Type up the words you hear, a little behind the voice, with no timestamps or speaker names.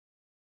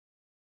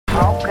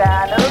hột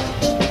gà nướng,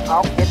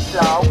 hột vịt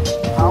lộn,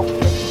 hột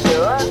vịt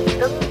sữa,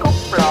 trứng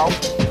cút lộn,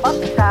 bắp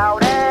xào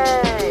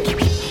đây.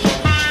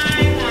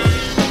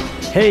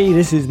 Hey,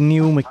 this is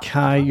Neil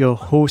Mackay, your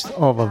host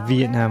of a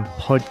Vietnam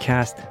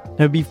podcast.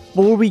 Now,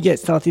 before we get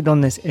started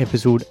on this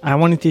episode, I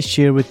wanted to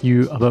share with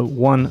you about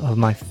one of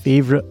my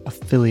favourite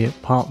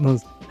affiliate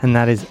partners, and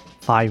that is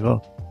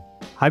Fiverr.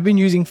 I've been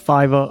using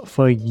Fiverr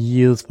for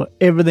years for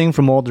everything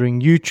from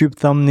ordering YouTube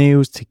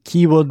thumbnails to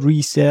keyword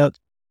research,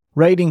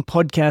 writing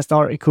podcast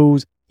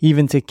articles,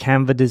 even to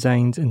Canva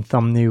designs and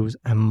thumbnails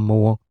and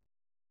more.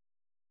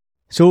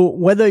 So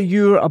whether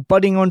you're a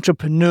budding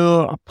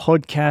entrepreneur, a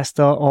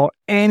podcaster, or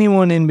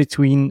anyone in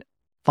between,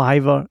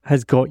 Fiverr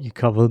has got you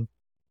covered.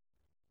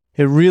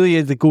 It really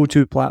is the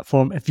go-to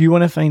platform if you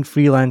want to find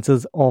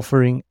freelancers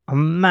offering a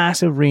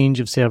massive range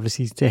of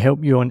services to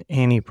help you on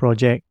any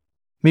project.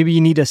 Maybe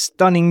you need a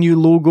stunning new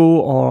logo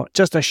or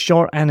just a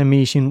short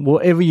animation,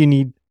 whatever you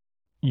need,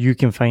 you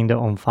can find it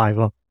on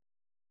Fiverr.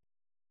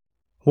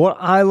 What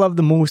I love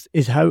the most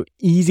is how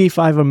easy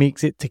Fiverr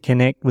makes it to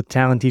connect with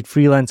talented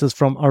freelancers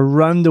from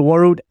around the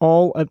world,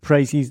 all at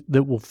prices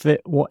that will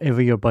fit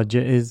whatever your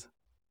budget is.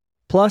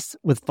 Plus,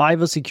 with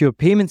Fiverr's secure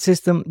payment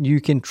system,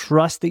 you can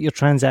trust that your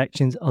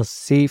transactions are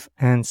safe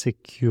and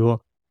secure.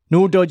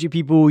 No dodgy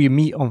people you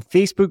meet on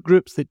Facebook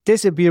groups that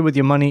disappear with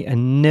your money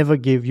and never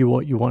give you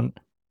what you want.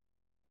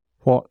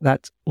 What,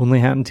 that's only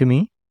happened to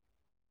me?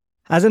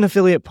 As an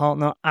affiliate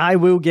partner, I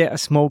will get a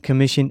small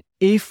commission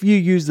if you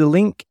use the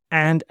link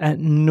and at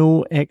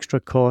no extra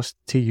cost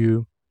to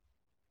you.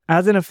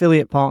 As an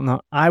affiliate partner,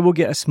 I will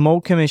get a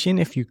small commission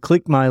if you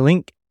click my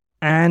link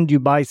and you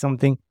buy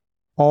something,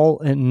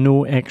 all at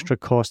no extra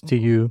cost to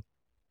you.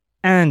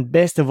 And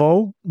best of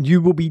all,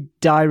 you will be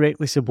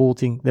directly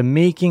supporting the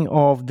making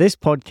of this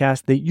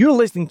podcast that you're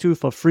listening to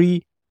for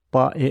free,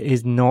 but it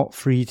is not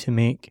free to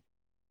make.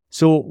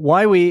 So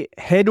why wait?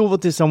 Head over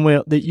to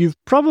somewhere that you've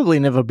probably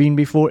never been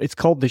before. It's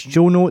called the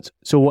show notes.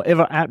 So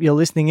whatever app you're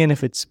listening in,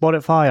 if it's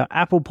Spotify or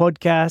Apple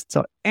Podcasts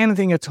or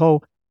anything at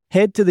all,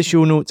 head to the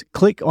show notes,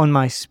 click on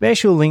my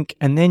special link,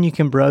 and then you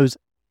can browse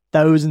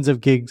thousands of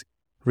gigs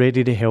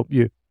ready to help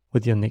you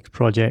with your next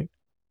project.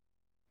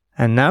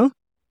 And now,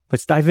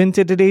 let's dive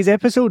into today's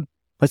episode.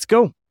 Let's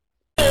go.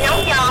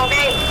 Nấu giòn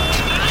đi.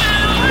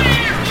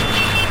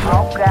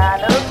 Hột gà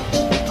nướng,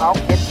 hột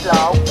vịt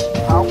lộn,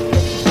 hột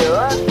vịt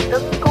sữa,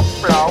 trứng cút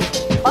lộn,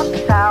 bắp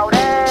xào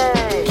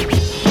đây.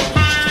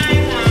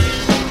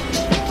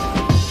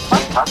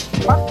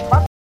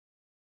 Bắp.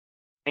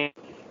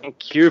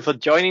 Thank you for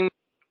joining me,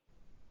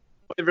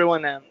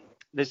 everyone.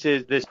 This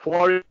is this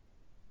quarter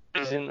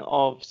season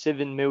of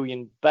 7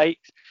 Million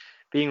Bikes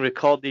being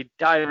recorded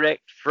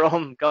direct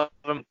from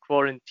government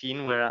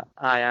quarantine where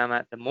I am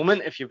at the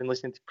moment. If you've been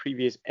listening to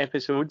previous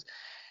episodes,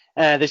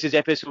 this is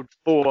episode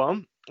 4.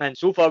 And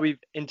so far we've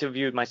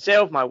interviewed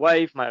myself, my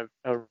wife, my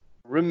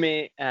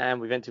roommate, and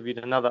we've interviewed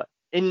another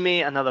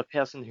inmate, another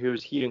person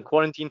who's here in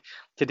quarantine.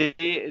 Today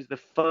is the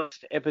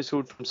first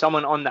episode from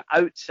someone on the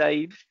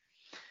outside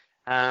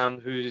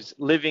who's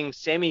living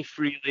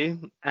semi-freely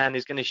and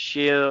is going to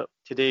share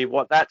today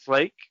what that's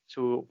like.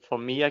 So for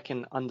me, I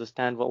can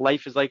understand what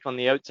life is like on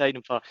the outside,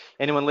 and for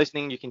anyone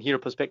listening, you can hear a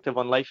perspective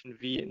on life in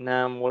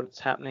Vietnam, what's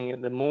happening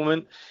at the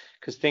moment,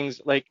 because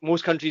things like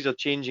most countries are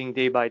changing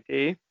day by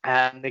day.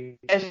 And the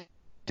guest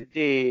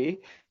today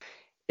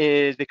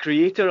is the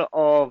creator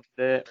of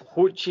the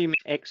Ho Chi Minh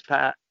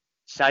Expat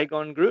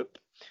Saigon Group,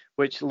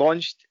 which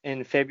launched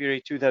in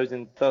February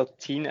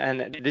 2013,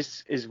 and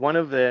this is one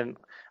of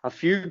a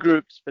few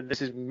groups, but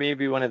this is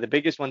maybe one of the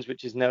biggest ones,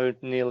 which is now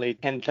nearly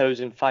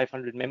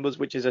 10,500 members,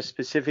 which is a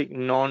specific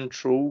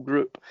non-troll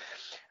group.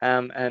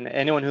 And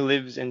anyone who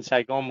lives in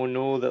Saigon will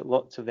know that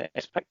lots of the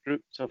expat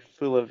groups are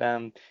full of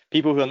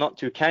people who are not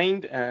too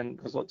kind, and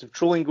there's lots of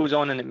trolling goes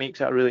on, and it makes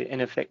it a really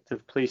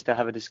ineffective place to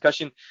have a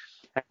discussion.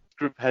 And this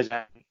group has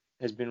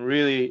been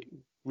really,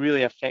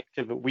 really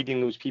effective at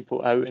weeding those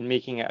people out and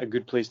making it a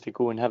good place to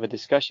go and have a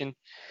discussion.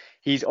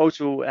 He's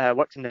also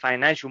worked in the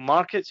financial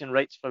markets and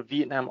writes for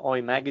Vietnam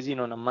Oi magazine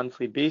on a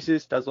monthly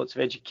basis, does lots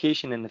of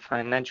education in the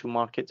financial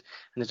markets,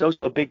 and is also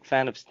a big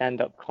fan of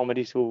stand-up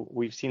comedy. So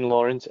we've seen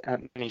Lawrence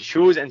at many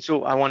shows. And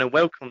so I want to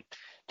welcome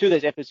to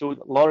this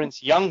episode,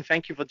 Lawrence Young.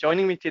 Thank you for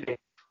joining me today.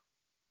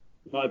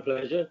 My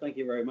pleasure. Thank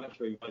you very much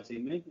for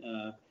inviting me.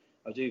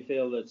 I do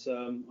feel that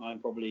I'm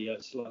probably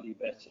a slightly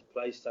better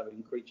placed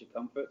having creature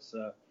comforts.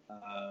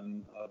 I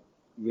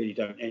really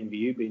don't envy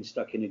you being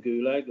stuck in a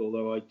gulag,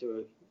 although I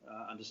do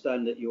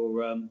understand that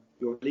your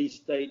release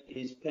date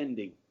is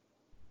pending.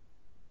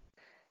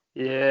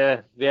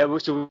 Yeah.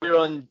 So we're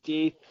on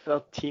day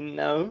 13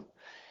 now.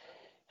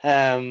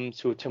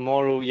 So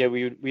tomorrow,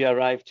 we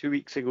arrived 2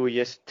 weeks ago.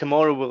 Yes,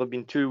 tomorrow will have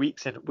been 2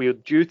 weeks, and we're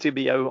due to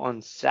be out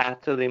on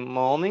Saturday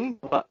morning.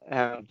 But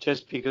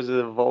just because of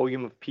the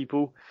volume of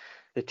people,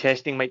 the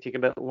testing might take a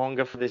bit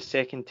longer for the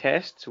second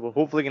test. So we're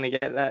hopefully going to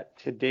get that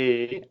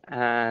today,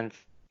 and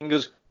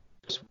fingers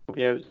crossed we'll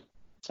be out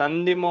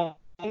Sunday morning.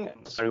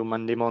 Sorry,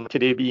 Monday morning.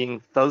 Today being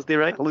Thursday,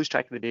 right? I lose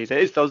track of the days. It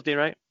is Thursday,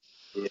 right?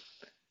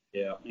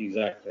 Yeah,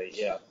 exactly.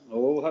 Yeah.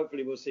 Well,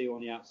 hopefully we'll see you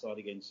on the outside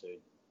again soon.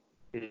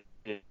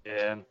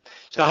 Yeah.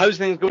 So how's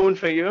things going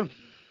for you?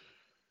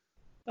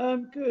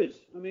 Good.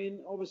 I mean,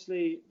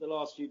 obviously, the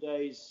last few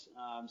days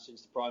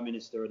since the Prime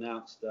Minister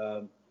announced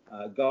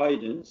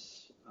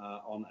guidance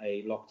on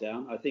a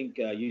lockdown, I think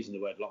using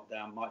the word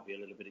lockdown might be a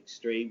little bit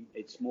extreme.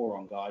 It's more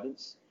on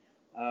guidance.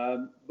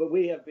 But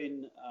we have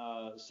been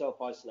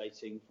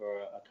self-isolating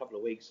for a couple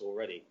of weeks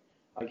already.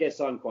 I guess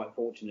I'm quite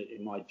fortunate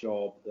in my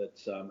job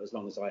that as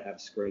long as I have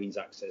screens,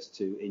 access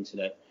to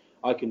internet,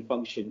 I can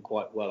function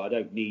quite well. I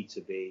don't need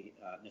to be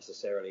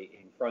necessarily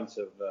in front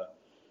of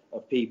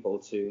people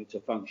to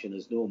function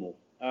as normal.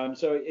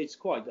 So it's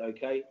quite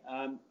okay.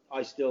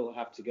 I still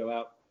have to go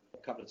out a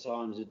couple of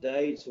times a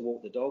day to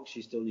walk the dog.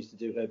 She still needs to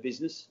do her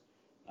business.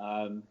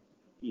 And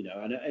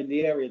in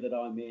the area that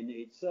I'm in,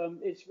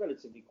 it's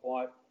relatively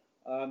quiet.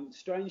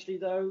 Strangely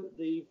though,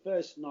 the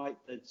first night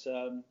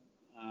that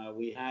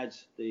we had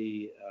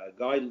the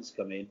guidance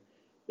come in,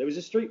 there was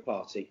a street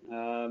party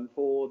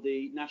for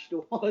the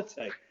national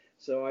holiday.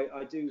 So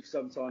I do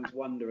sometimes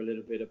wonder a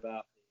little bit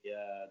about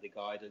the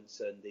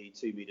guidance and the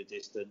 2 meter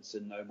distance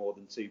and no more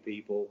than 2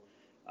 people.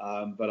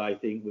 But I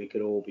think we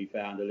could all be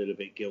found a little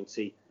bit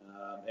guilty,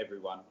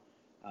 everyone,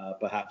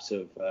 perhaps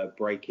of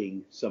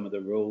breaking some of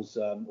the rules,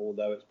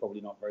 although it's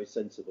probably not very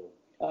sensible.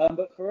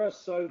 But for us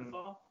so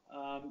far,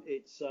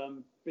 it's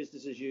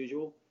business as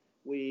usual.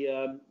 We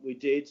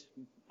did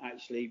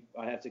actually,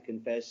 I have to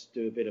confess,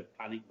 do a bit of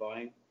panic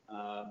buying.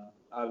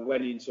 I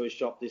went into a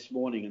shop this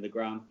morning on the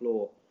ground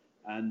floor,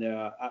 and there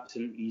are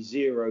absolutely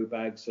 0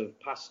 bags of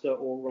pasta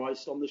or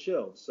rice on the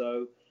shelves.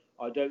 So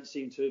I don't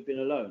seem to have been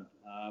alone.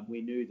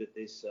 We knew that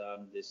this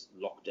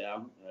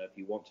lockdown, if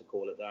you want to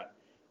call it that,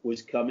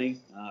 was coming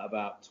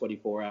about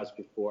 24 hours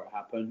before it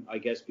happened. I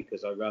guess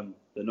because I run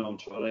the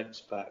Non-Trial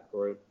Expat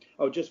group.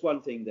 Oh, just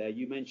one thing there.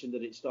 You mentioned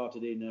that it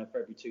started in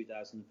February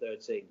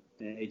 2013.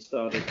 It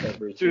started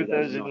February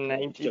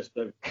 2019.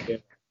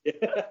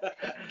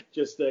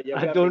 Just yeah,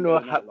 I don't know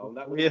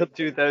where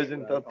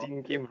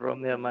 2013 came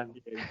from there, man.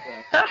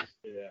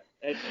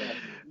 Yeah.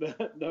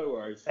 No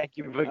worries. Thank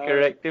you for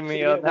correcting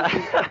me on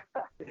that.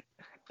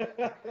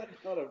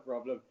 Not a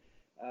problem.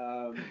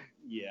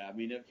 Yeah, I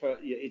mean,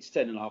 it's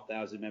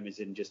 10,500 members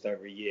in just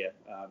over a year.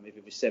 If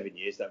it was 7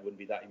 years, that wouldn't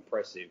be that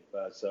impressive.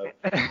 So,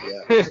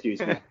 yeah, excuse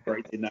me for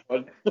correcting that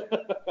one.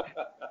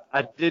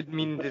 I did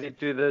mean to say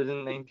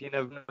 2019. I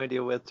have no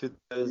idea where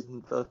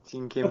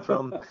 2013 came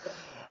from.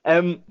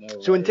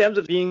 So in terms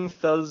of being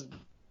Thursday,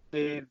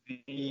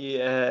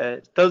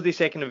 the Thursday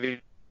 2nd of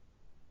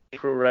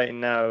April right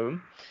now,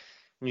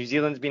 New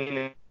Zealand's been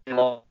in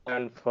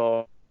lockdown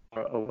for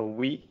a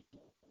week.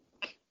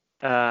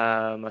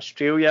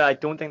 Australia, I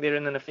don't think they're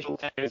in an official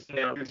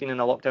lockdown. They've been in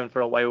a lockdown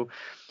for a while.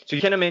 So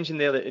you kind of mentioned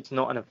there that it's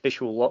not an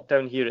official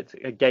lockdown here, it's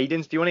a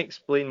guidance. Do you want to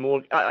explain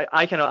more?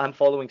 I'm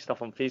following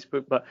stuff on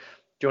Facebook, but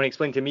do you want to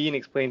explain to me and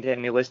explain to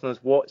any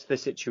listeners what's the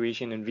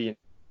situation in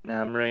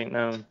Vietnam right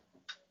now?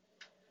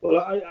 Well,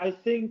 I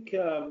think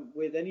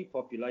with any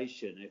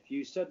population, if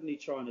you suddenly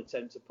try and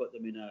attempt to put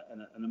them in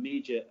an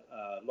immediate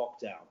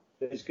lockdown,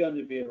 there's going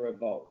to be a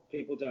revolt.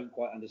 People don't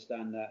quite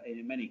understand that. And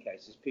in many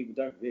cases, people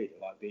don't really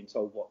like being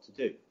told what to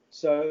do.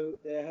 So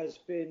there has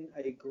been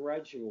a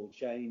gradual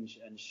change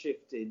and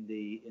shift in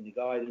the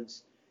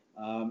guidance.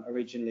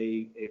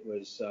 Originally, it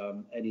was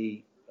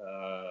any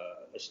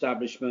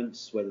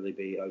establishments, whether they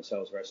be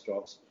hotels,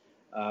 restaurants,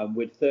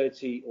 with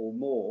 30 or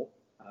more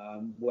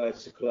were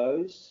to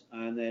close,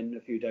 and then a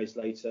few days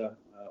later,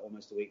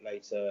 almost a week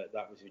later,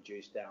 that was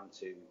reduced down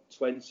to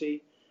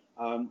 20.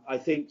 I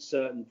think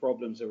certain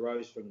problems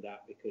arose from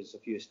that because a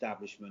few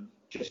establishments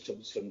just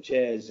took some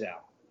chairs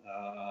out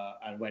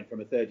and went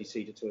from a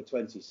 30-seater to a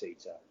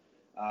 20-seater.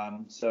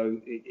 So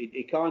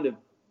it kind of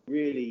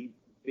really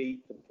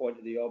beat the point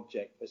of the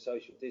object for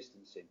social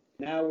distancing.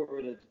 Now we're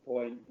at a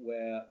point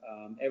where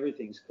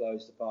everything's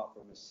closed apart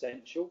from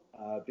essential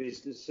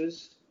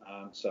businesses.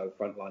 So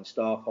frontline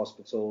staff,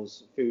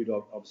 hospitals, food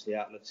obviously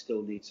outlets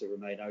still need to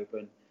remain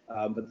open.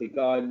 But the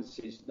guidance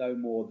is no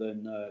more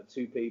than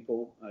 2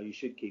 people. You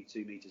should keep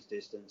 2 meters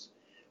distance,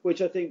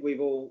 which I think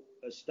we've all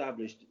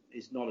established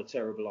is not a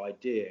terrible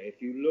idea.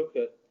 If you look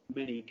at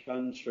many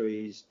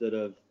countries that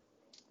have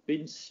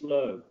been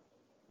slow,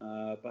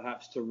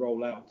 perhaps to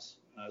roll out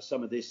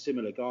some of this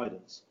similar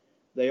guidance,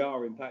 they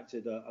are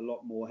impacted a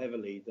lot more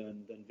heavily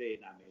than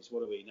Vietnam is.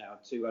 What are we now?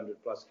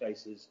 200 plus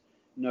cases,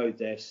 no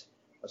deaths.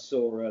 I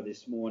saw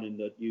this morning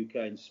that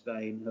UK and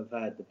Spain have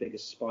had the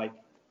biggest spike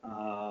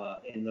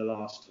in the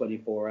last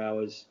 24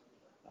 hours.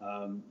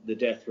 The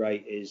death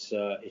rate is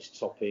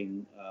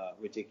topping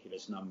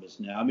ridiculous numbers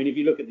now. I mean, if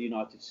you look at the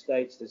United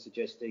States, they're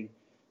suggesting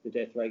the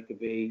death rate could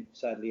be,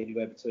 sadly,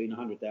 anywhere between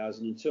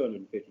 100,000 and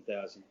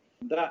 250,000.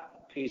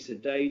 That piece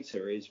of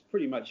data is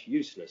pretty much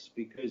useless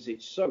because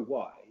it's so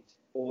wide,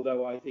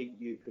 although I think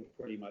you could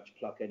pretty much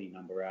pluck any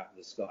number out of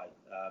the sky.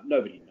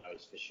 Nobody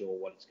knows for sure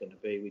what it's going to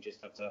be. We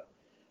just have to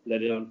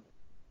let it on.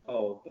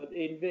 But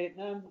in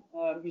Vietnam,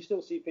 you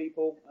still see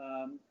people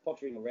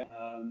pottering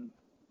around.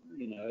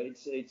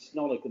 It's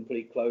not a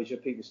complete closure.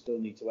 People still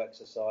need to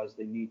exercise.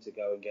 They need to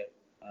go and get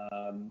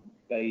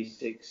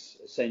basics,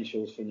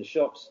 essentials from the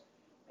shops.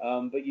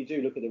 But you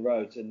do look at the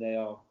roads, and they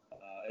are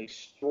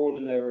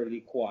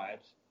extraordinarily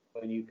quiet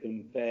when you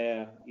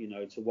compare,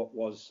 to what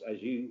was,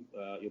 as your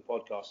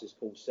podcast is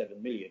called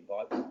 7 million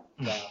bikes,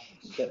 about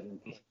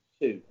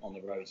 7.2 on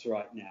the roads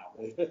right now.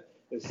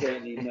 There's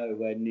certainly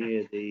nowhere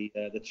near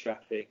the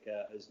traffic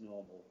as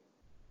normal.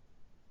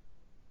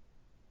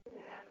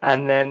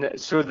 And then,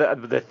 so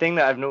the thing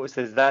that I've noticed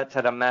is that's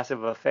had a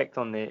massive effect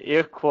on the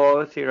air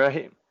quality,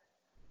 right?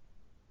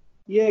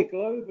 Yeah,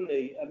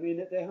 globally, I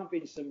mean, there have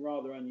been some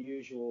rather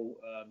unusual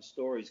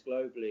stories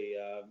globally.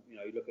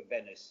 You look at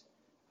Venice,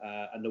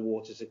 and the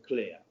waters are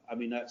clear. I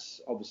mean,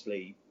 that's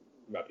obviously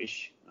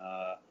rubbish.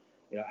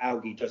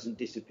 Algae doesn't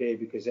disappear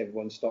because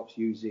everyone stops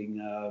using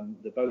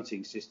the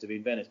boating system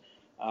in Venice.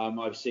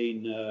 I've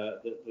seen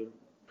the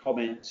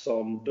comments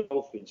on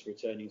dolphins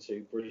returning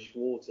to British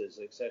waters,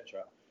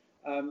 etc.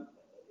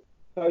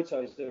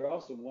 Photos, there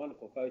are some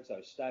wonderful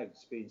photos,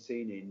 stags being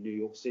seen in New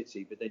York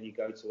City, but then you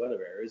go to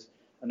other areas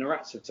and the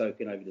rats have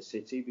taken over the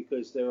city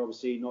because they're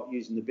obviously not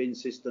using the bin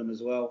system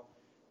as well.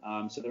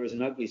 So there is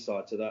an ugly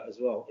side to that as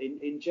well.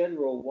 In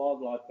general,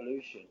 wildlife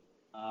pollution,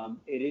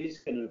 it is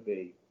going to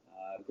be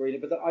greener.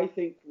 But I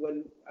think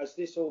as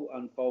this all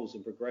unfolds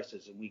and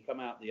progresses and we come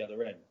out the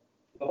other end,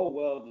 the whole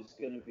world is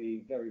going to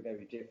be very,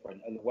 very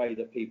different, and the way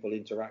that people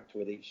interact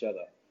with each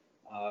other.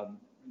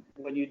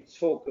 When you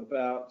talk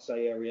about,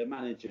 say, area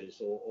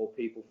managers or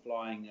people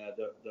flying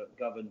that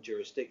govern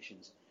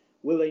jurisdictions,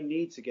 will they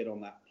need to get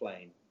on that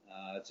plane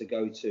to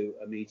go to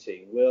a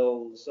meeting?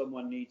 Will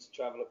someone need to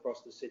travel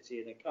across the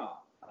city in a car?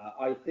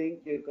 I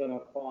think you're going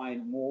to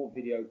find more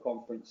video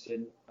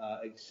conferencing,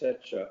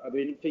 etc. I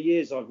mean, for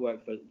years I've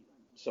worked for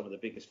some of the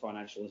biggest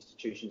financial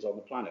institutions on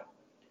the planet,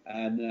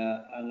 and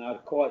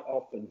I've quite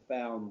often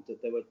found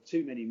that there were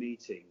too many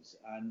meetings,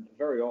 and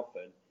very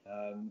often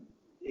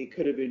it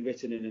could have been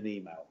written in an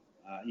email.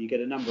 You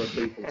get a number of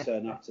people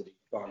turn up to these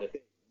kind of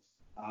things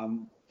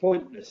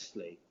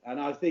pointlessly, and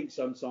I think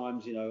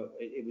sometimes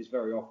it was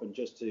very often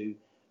just to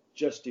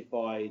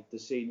justify the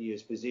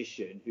senior's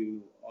position who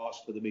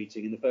asked for the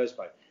meeting in the first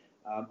place.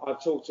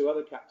 I've talked to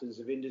other captains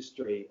of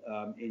industry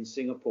in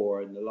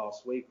Singapore in the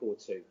last week or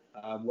two,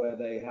 where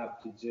they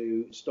have to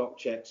do stock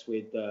checks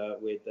with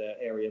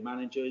area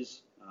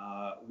managers.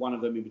 One of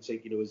them in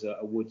particular was a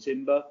wood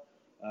timber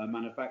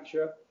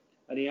manufacturer,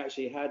 and he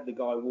actually had the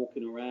guy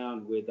walking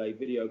around with a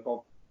video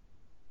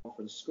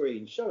conference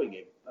screen showing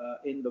him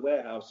in the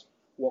warehouse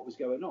what was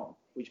going on,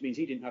 which means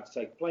he didn't have to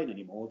take a plane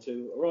anymore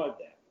to arrive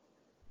there.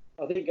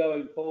 I think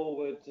going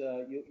forward,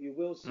 you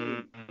will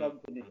see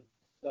companies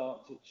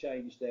start to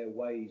change their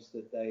ways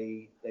that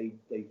they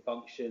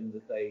function,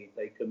 that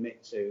they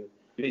commit to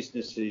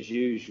business as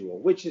usual,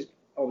 which is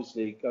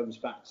obviously comes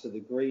back to the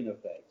green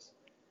effect.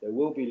 There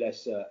will be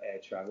less air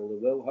travel. There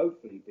will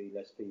hopefully be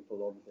less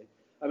people on things.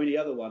 I mean, the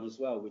other one as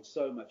well, with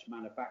so much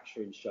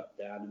manufacturing shut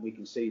down, and we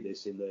can see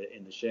this in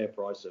the share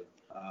price of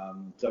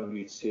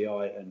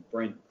WTI and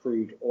Brent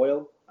crude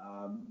oil.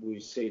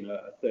 We've seen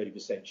a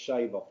 30%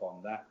 shave off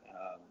on that.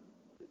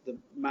 The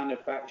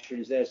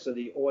manufacturing is there, so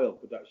the oil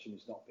production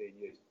is not being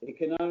used. It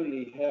can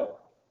only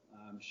help,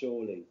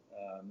 surely,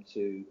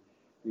 to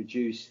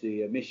reduce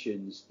the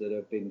emissions that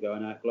have been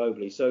going out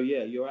globally. So,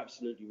 yeah, you're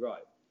absolutely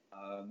right.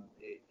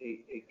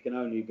 It can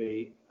only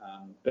be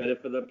better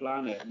for the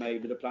planet.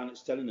 Maybe the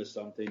planet's telling us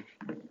something.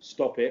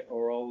 Stop it,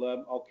 or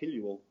I'll kill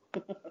you all.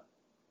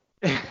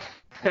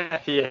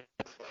 Yeah,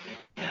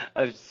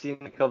 I've seen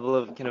a couple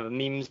of kind of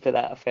memes to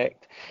that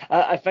effect.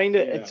 I find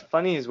it's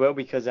funny as well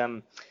because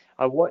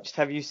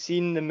have you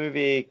seen the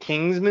movie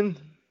Kingsman?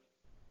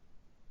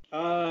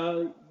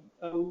 Yes,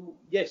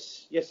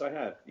 I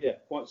have. Yeah,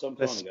 quite some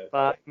time ago.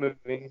 Spy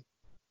movie.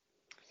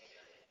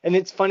 And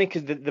it's funny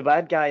because the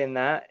bad guy in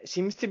that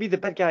seems to be the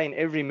bad guy in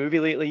every movie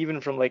lately, even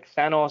from like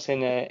Thanos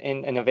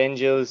in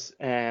Avengers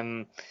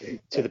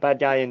to the bad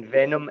guy in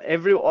Venom.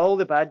 All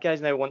the bad guys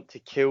now want to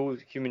kill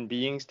human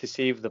beings to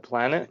save the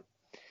planet.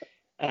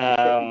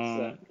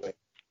 Exactly.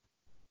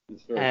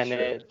 And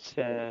it's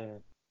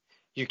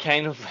you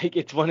kind of like,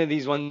 it's one of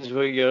these ones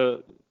where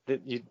you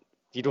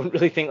don't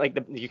really think like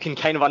you can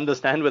kind of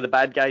understand where the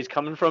bad guy's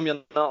coming from.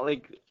 You're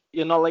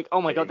not like,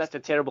 oh my god, that's a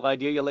terrible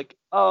idea. You're like,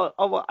 oh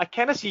well, I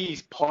kind of see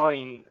his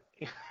point.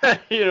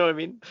 You know what I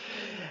mean?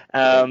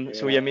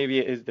 So yeah, maybe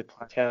it is the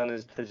plan telling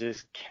us to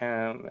just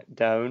calm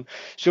down.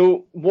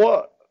 So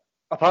what,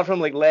 apart from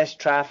like less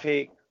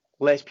traffic,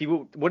 less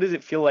people, what does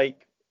it feel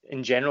like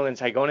in general in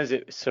Saigon? Is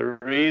it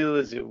surreal?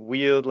 Is it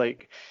weird?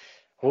 Like,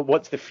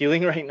 what's the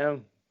feeling right now?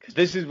 Because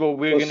this is what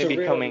we're going to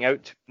be coming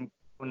out to. We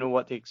don't know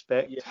what to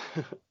expect. Yeah.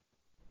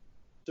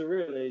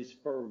 Surreal is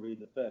probably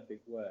the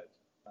perfect word.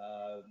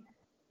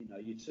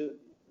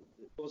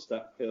 What's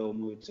that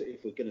film?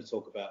 If we're going to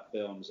talk about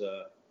films,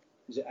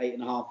 was it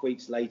 8.5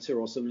 weeks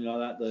later or something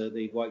like that?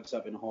 He wakes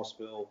up in a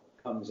hospital,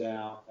 comes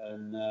out,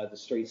 and the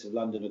streets of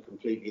London are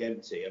completely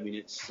empty. I mean,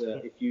 it's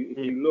if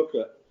you look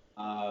at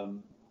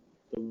the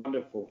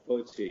wonderful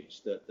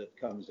footage that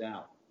comes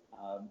out,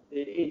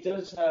 it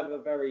does have a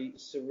very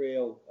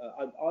surreal.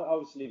 I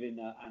obviously live in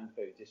An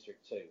Phu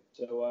District 2,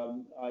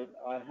 so I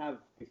have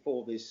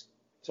before this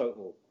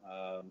total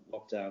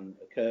lockdown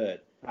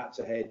occurred, had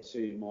to head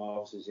to my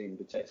offices in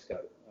Bitexco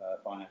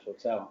Financial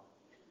Tower.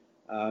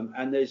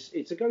 And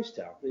it's a ghost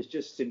town. There's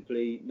just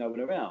simply no one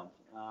around.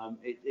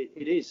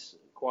 It is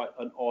quite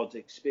an odd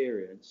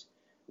experience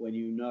when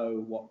you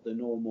know what the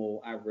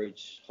normal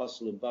average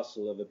hustle and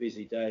bustle of a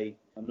busy day,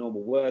 a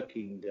normal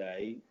working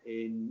day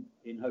in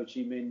Ho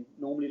Chi Minh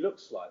normally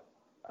looks like.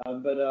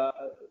 But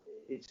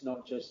it's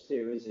not just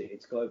here, is it?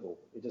 It's global.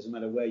 It doesn't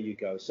matter where you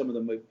go. Some of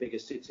the bigger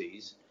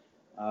cities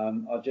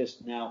are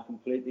just now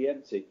completely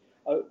empty.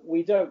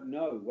 We don't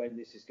know when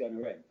this is going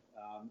to end.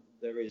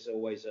 There is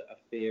always a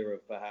fear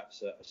of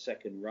perhaps a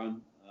second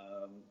run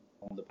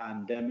on the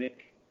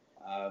pandemic.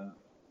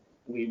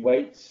 We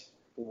wait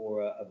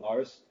for a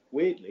virus.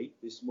 Weirdly,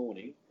 this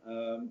morning,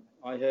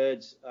 I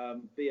heard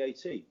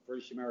BAT,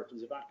 British American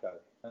Tobacco,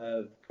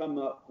 have come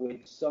up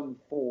with some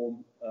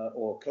form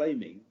or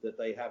claiming that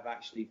they have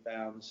actually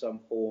found some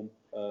form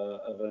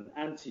of an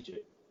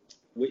antigen,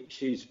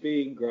 which is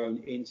being grown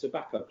in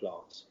tobacco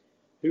plants.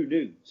 Who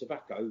knew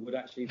tobacco would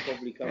actually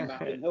probably come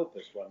back and help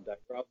us one day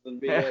rather than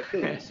be a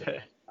killers?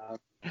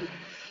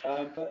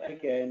 But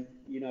again,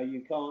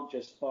 you can't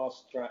just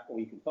fast track, or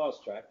you can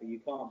fast track, but you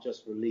can't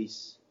just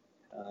release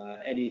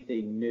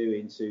anything new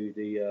into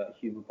the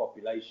human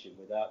population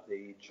without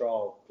the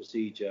trial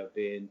procedure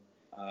being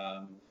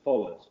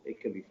followed. It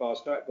can be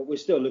fast tracked, but we're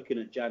still looking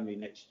at January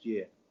next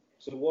year.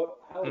 So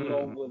how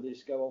long will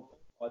this go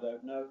on? I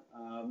don't know.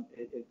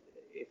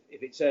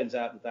 If it turns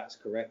out that that's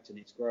correct and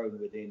it's grown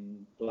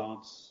within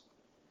plants,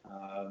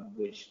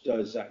 which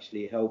does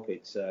actually help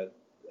it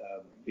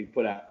be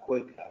put out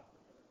quicker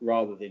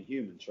rather than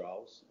human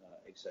trials,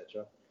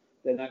 etc.,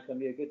 then that can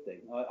be a good thing.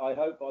 I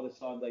hope by the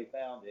time they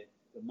found it,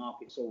 the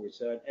markets all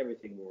return,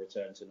 everything will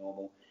return to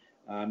normal.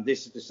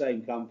 This is the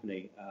same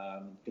company,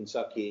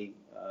 Kentucky,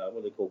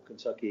 what they call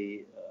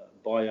Kentucky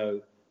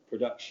Bio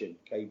Production,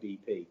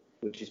 KBP,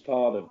 which is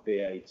part of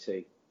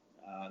BAT.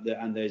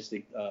 And there's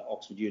the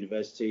Oxford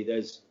University.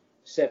 There's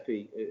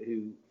CEPI,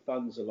 who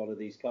funds a lot of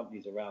these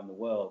companies around the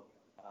world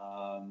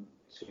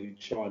to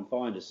try and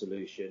find a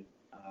solution.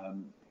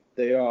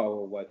 They are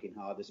all working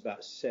hard. There's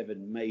about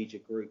 7 major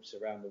groups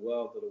around the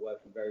world that are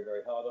working very,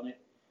 very hard on it.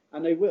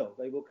 And they will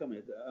come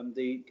in.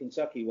 The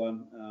Kentucky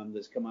one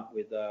that's come up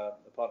with a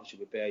partnership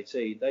with BAT,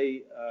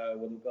 they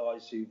were the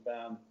guys who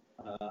found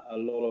a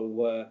lot of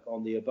work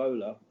on the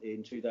Ebola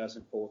in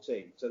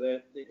 2014. So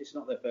it's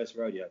not their first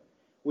rodeo.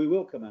 We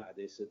will come out of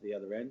this at the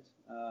other end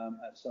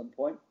at some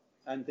point,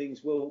 and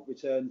things will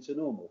return to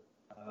normal.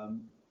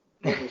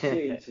 What we're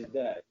seeing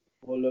today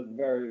will look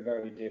very,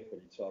 very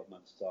different in 12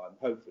 months' time,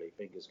 hopefully,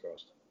 fingers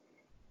crossed.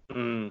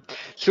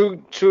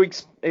 So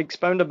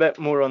expound a bit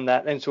more on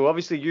that. And so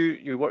obviously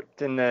you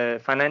worked in the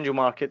financial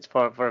markets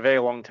for a very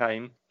long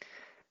time.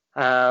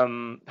 How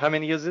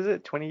many years is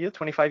it? 20 years?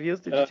 25 years?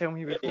 Did you tell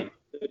me before?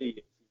 30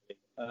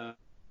 years.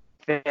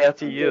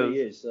 30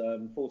 years.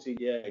 14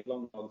 years,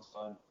 long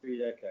time, 3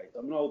 decades.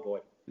 I'm an old boy.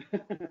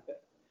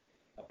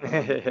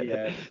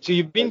 Yeah. So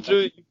you've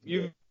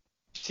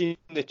seen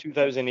the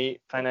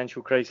 2008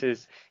 financial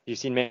crisis. You've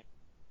seen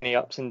many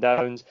ups and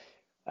downs.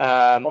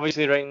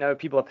 Obviously, right now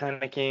people are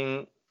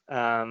panicking.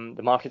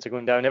 The markets are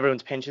going down.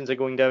 Everyone's pensions are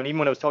going down. Even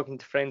when I was talking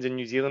to friends in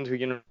New Zealand who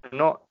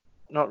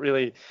not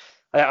really.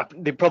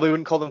 They probably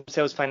wouldn't call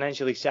themselves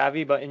financially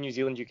savvy, but in New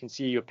Zealand you can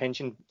see your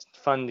pension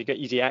fund, you get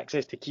easy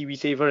access to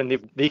KiwiSaver, and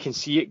they can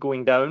see it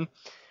going down.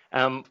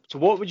 So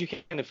what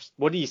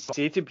do you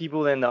say to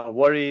people then that are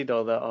worried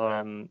or that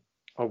are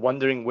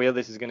wondering where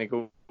this is going to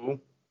go?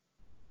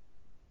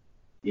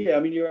 Yeah, I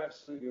mean, you're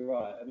absolutely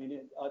right. I mean,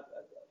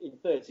 in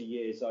 30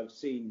 years, I've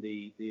seen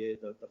the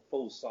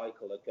full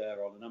cycle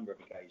occur on a number of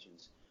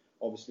occasions.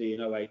 Obviously, in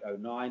 08,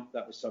 09,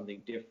 that was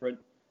something different.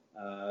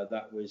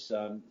 That was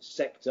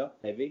sector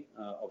heavy,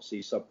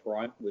 obviously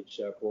subprime, which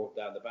brought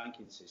down the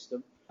banking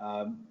system.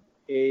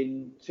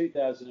 In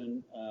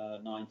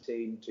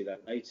 2019,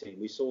 2018,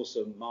 we saw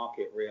some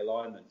market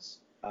realignments,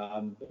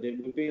 but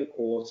it would be a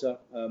quarter,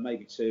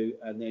 maybe 2,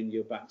 and then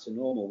you're back to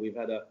normal. We've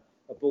had a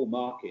bull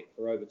market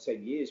for over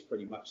 10 years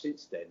pretty much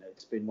since then.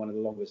 It's been one of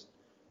the longest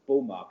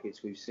bull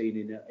markets we've seen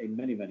in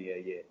many a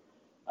year.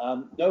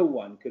 No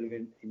one could have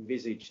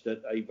envisaged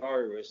that a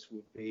virus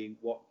would be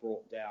what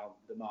brought down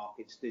the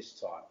markets this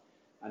time.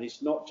 And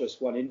it's not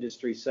just one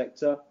industry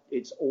sector,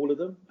 it's all of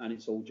them, and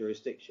it's all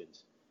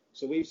jurisdictions.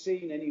 So we've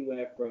seen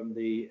anywhere from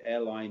the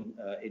airline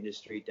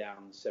industry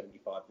down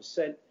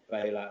 75%,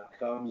 bailout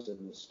comes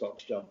and the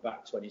stocks jump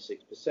back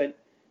 26%.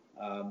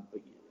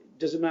 It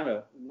doesn't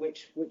matter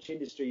which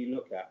industry you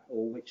look at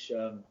or which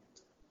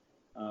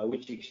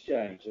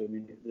exchange. I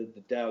mean,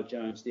 the Dow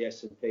Jones, the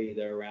S&P,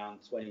 they're around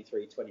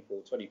 23,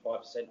 24,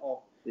 25%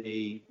 off.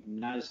 The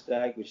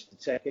Nasdaq, which is the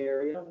tech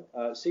area,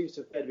 seems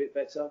to have fared a bit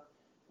better,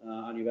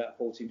 only about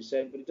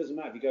 14%. But it doesn't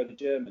matter if you go to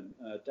German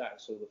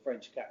DAX or the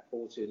French CAC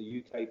 40 or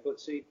the UK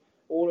FTSE,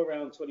 all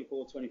around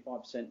 24,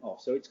 25%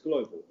 off. So it's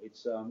global.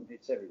 It's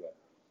everywhere.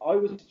 I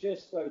would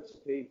suggest, though, to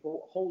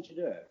people, hold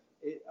your nerve.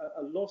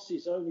 A loss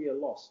is only a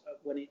loss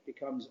when it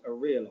becomes a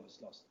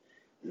realised loss.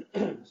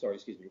 sorry,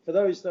 excuse me. For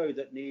those though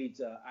that need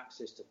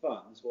access to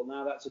funds, well,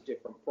 now that's a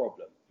different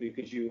problem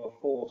because you are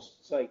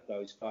forced to take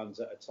those funds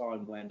at a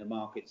time when the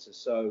markets are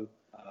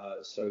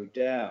so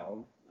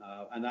down,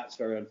 and that's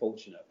very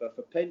unfortunate. But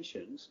for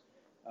pensions,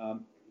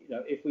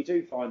 if we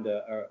do find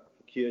a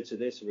cure to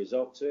this, a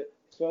result to it,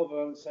 12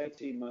 months,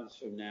 18 months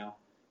from now,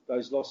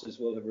 those losses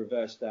will have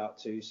reversed out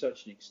to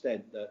such an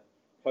extent that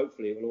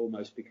hopefully it will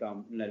almost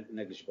become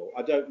negligible.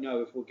 I don't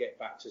know if we'll get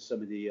back to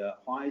some of the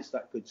highs.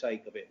 That could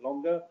take a bit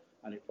longer,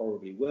 and it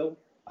probably will.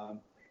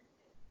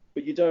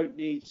 But you don't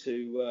need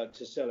to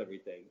sell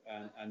everything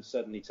and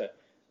suddenly take.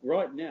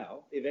 Right now,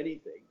 if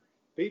anything,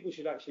 people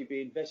should actually be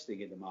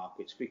investing in the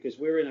markets because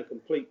we're in a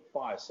complete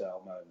fire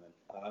sale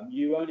moment.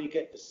 You only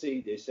get to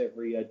see this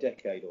every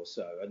decade or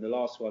so, and the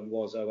last one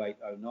was 08,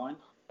 09.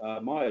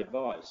 My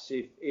advice,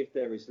 if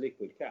there is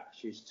liquid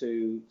cash, is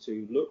to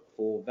look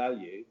for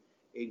value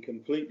in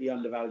completely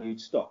undervalued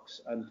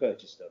stocks and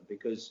purchase them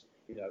because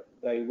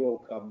they will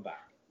come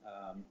back.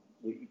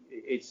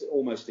 It's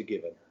almost a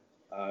given.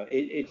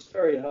 It's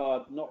very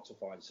hard not to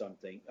find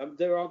something.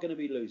 There are going to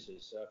be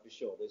losers for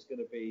sure. There's going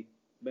to be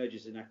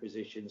mergers and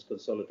acquisitions,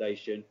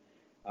 consolidation.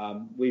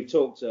 We've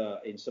talked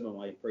in some of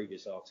my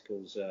previous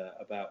articles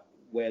about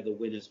where the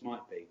winners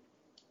might be.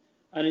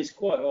 And it's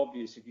quite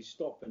obvious if you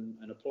stop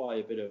and apply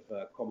a bit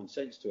of common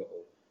sense to it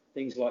all.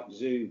 Things like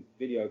Zoom,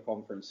 video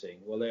conferencing,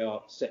 well, they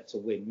are set to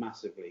win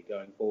massively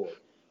going forward.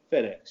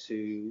 FedEx,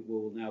 who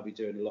will now be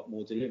doing a lot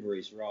more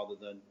deliveries rather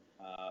than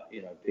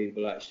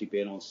people actually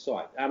being on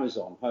site.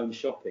 Amazon, home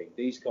shopping,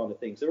 these kind of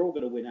things, they're all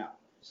going to win out.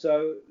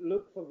 So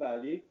look for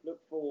value, look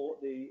for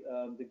the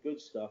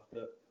good stuff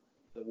that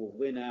will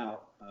win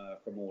out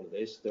from all of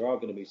this. There are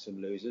going to be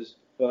some losers,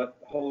 but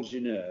hold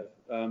your nerve.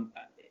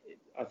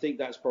 I think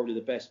that's probably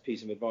the best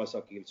piece of advice I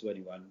can give to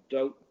anyone.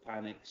 Don't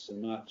panic so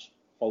much.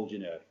 Hold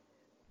your nerve.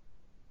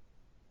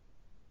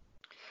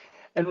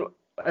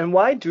 And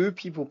why do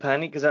people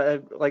panic?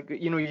 Because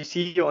you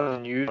see it on the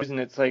news and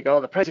it's like, oh,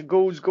 the price of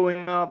gold's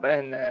going up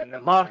and the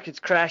market's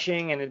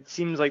crashing and it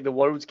seems like the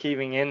world's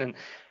caving in. And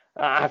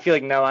I feel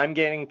like now I'm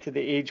getting to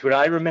the age where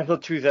I remember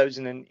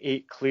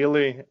 2008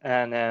 clearly,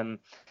 and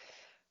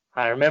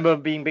I remember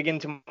being big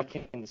into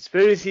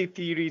conspiracy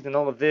theories and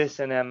all of this.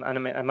 And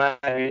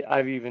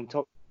I've even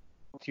talked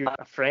to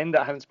a friend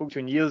that I haven't spoken to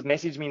in years,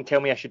 message me and tell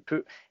me I should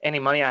put any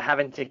money I have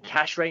into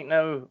cash right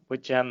now,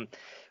 which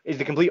is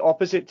the complete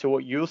opposite to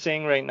what you're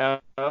saying right now.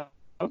 So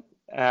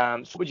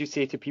what would you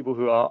say to people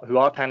who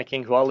are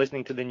panicking, who are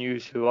listening to the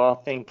news, who are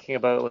thinking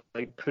about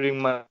like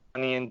putting money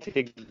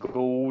into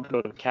gold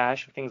or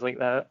cash or things like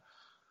that?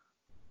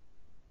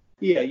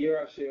 Yeah, you're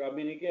absolutely. I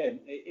mean, again,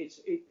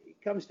 it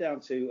comes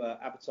down to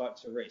appetite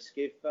to risk.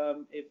 If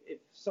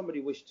somebody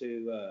wished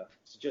to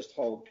just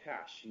hold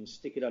cash and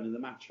stick it under the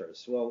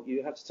mattress, well,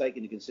 you have to take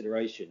into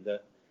consideration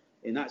that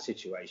in that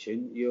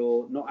situation,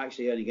 you're not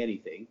actually earning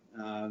anything.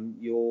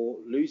 You're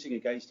losing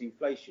against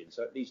inflation,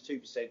 so at least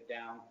 2%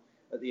 down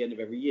at the end of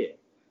every year.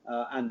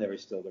 And there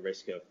is still the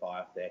risk of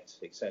fire, theft,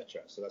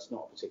 etc. So that's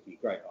not a particularly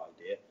great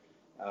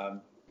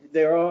idea.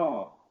 There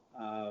are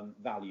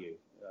value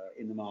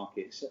in the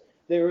markets.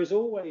 There is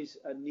always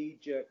a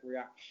knee-jerk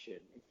reaction.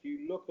 If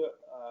you look at,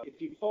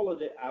 if you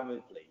followed it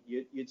avidly,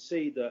 you'd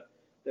see that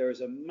there is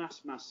a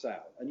mass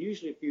sale, and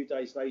usually a few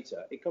days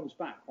later, it comes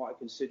back quite a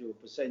considerable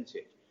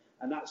percentage.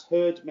 And that's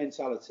herd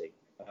mentality.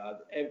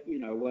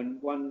 When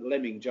one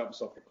lemming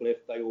jumps off a cliff,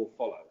 they all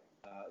follow.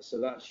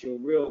 So that's your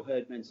real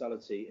herd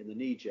mentality in the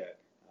knee-jerk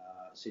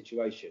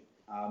situation.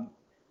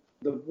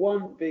 The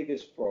one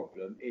biggest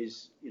problem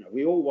is,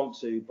 we all want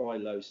to buy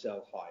low,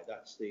 sell high.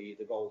 That's the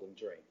golden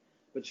dream.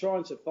 But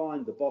trying to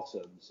find the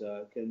bottoms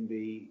can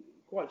be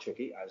quite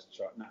tricky, as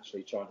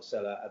naturally trying to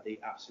sell at the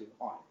absolute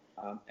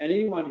high.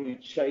 Anyone who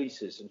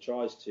chases and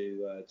tries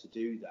to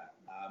do that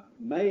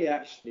may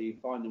actually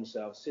find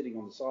themselves sitting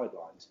on the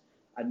sidelines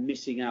and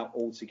missing out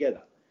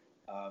altogether.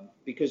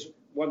 Because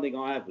one thing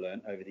I have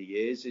learned over the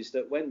years is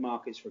that when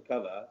markets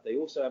recover, they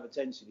also have a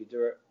tendency to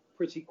do it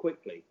pretty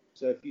quickly.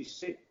 So if you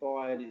sit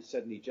by and it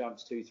suddenly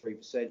jumps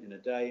 2-3% in a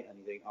day and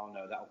you think, oh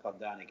no, that'll come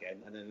down again,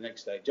 and then the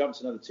next day it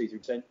jumps another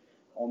 2-3%,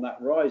 on that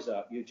rise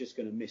up, you're just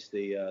going to miss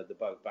the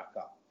boat back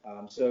up.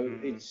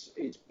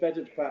 It's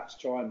better to perhaps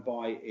try and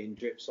buy in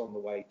drips on the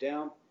way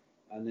down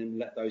and then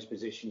let those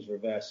positions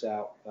reverse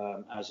out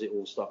as it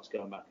all starts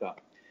going back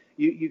up.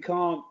 You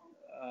can't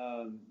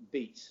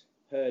beat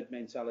herd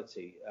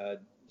mentality,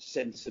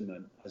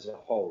 sentiment as a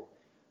whole.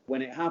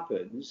 When it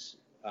happens,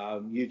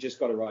 you've just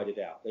got to ride it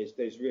out.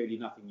 There's really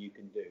nothing you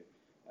can do.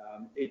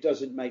 It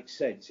doesn't make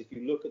sense. If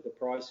you look at the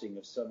pricing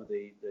of some of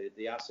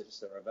the assets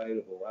that are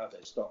available out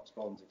there, stocks,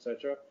 bonds,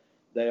 etc.,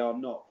 they are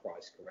not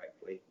priced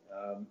correctly.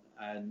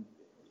 And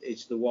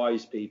it's the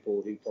wise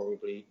people who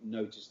probably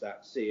notice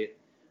that, see it,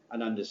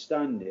 and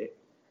understand it,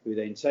 who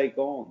then take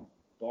on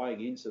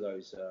buying into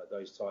those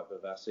type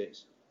of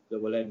assets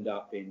that will end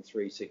up in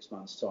 3-6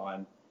 months'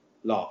 time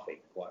laughing,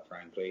 quite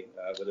frankly,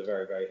 with a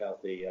very, very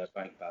healthy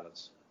bank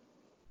balance.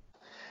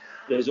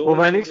 Well,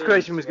 my next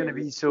question was going to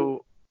be,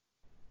 so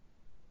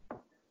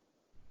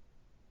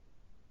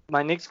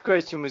My next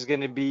question was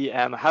going to be,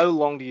 how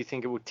long do you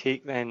think it will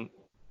take then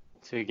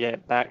to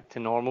get back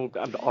to normal,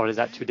 or is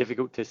that too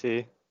difficult to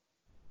say?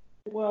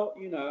 Well,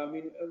 I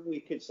mean, we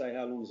could say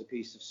how long is a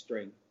piece of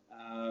string.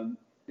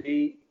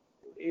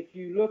 If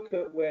you look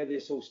at where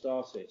this all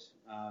started,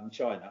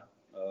 China,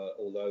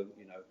 although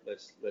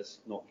let's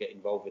not get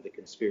involved with the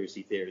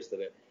conspiracy theories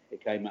that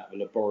it came out of a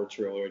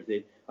laboratory or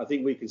anything. I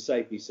think we can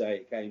safely say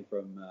it came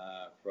from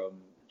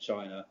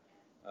China,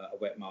 a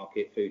wet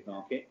market, food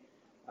market.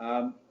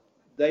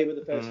 They were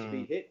the first to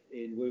be hit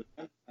in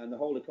Wuhan, and the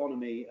whole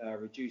economy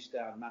reduced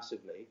down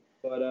massively.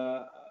 But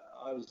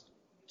I was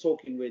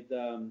talking with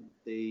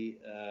the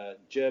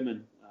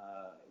German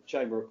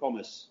Chamber of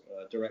Commerce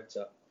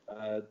director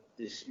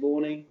this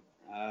morning,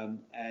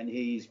 and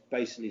he's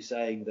basically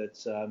saying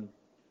that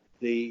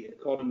the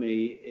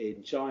economy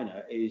in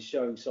China is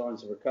showing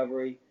signs of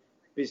recovery.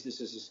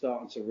 Businesses are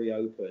starting to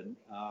reopen,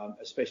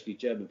 especially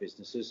German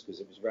businesses, because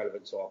it was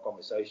relevant to our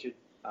conversation.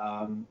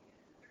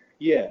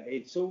 Yeah,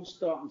 it's all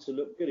starting to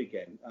look good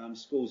again.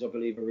 Schools, I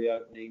believe, are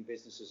reopening.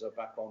 Businesses are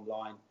back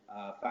online.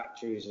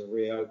 Factories are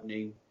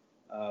reopening.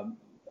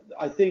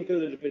 I think a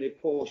little bit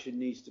of caution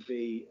needs to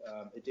be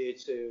adhered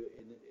to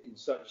in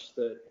such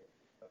that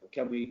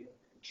can we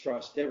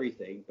trust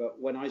everything? But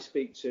when I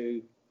speak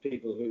to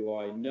people who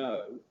I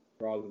know,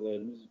 rather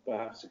than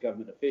perhaps a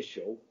government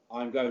official,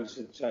 I'm going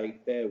to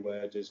take their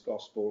word as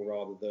gospel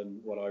rather than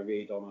what I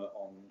read on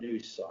a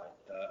news site.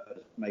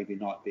 Maybe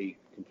not be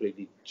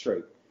completely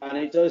true. And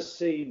it does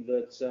seem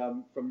that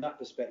from that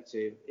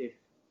perspective, if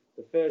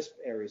the first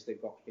areas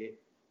that got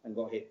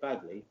hit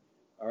badly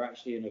are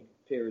actually in a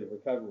period of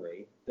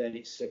recovery, then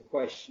it's a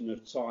question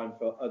of time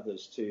for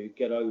others to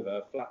get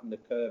over, flatten the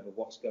curve of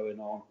what's going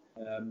on,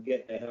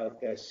 get their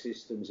healthcare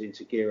systems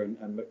into gear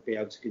and be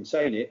able to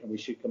contain it, and we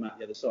should come out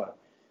the other side.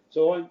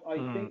 So I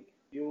think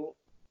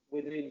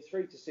within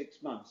 3 to 6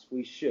 months,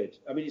 we should.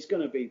 I mean, it's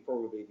going to be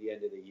probably the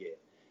end of the year.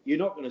 You're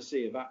not going to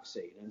see a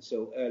vaccine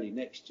until early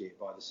next year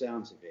by the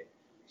sounds of it.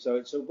 So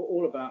it's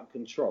all about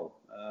control,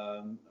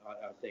 I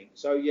think.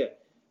 So, yeah,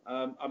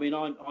 I mean,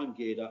 I'm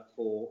geared up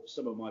for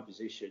some of my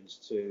positions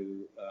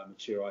to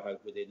mature, I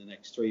hope, within the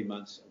next 3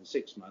 months and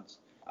 6 months.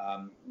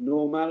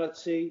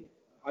 Normality,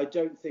 I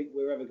don't think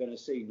we're ever going to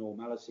see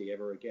normality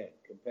ever again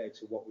compared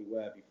to what we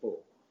were before.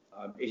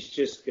 It's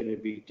just going to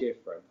be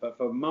different. But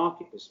from a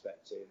market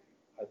perspective,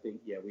 I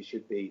think, yeah, we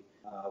should be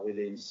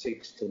within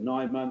 6 to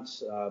 9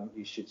 months.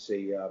 You should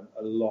see a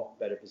lot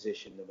better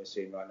position than we're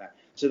seeing right now.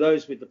 So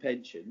those with the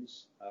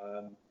pensions,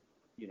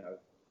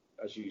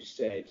 as you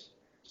said,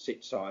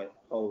 sit tight,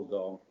 hold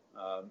on.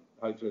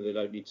 Hopefully they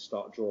don't need to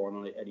start drawing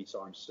on it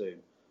anytime soon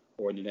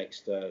or in the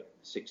next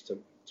 6 to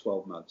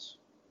 12 months.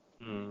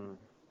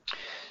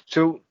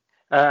 So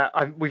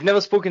we've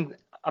never spoken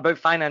about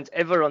finance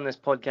ever on this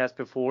podcast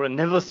before and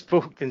never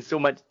spoke in so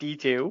much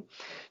detail.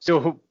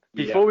 So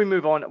before we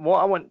move on,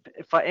 what I want,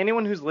 for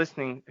anyone who's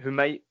listening who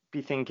might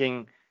be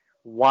thinking,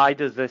 why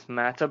does this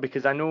matter?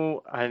 Because I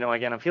know,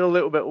 again, I feel a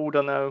little bit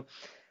older now.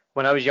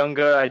 When I was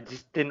younger, I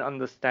just didn't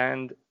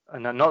understand,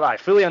 and not that I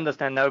fully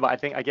understand now, but I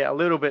think I get a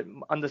little bit,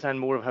 understand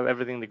more of how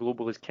everything in the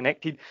global is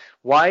connected.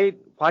 Why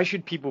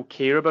should people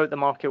care about the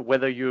market,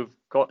 whether you've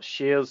got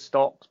shares,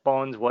 stocks,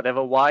 bonds,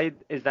 whatever? Why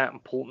is that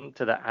important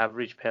to the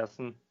average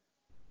person?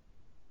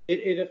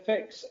 It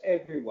affects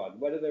everyone,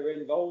 whether they're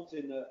involved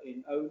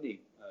in owning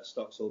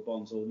stocks or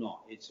bonds or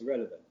not. It's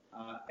irrelevant.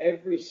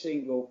 Every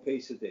single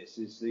piece of this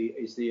is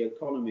the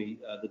economy,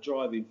 the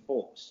driving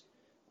force.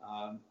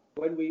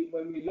 When we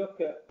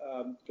look at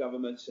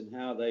governments and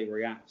how they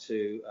react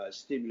to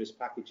stimulus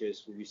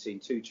packages, we've seen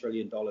 $2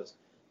 trillion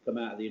come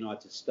out of the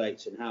United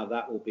States, and how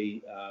that will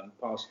be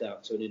passed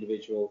out to an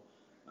individual.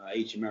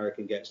 Each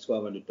American gets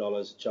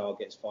 $1,200, a child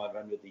gets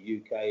 $500. The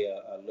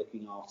UK are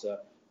looking after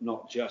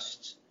not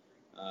just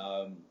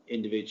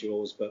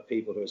individuals, but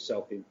people who are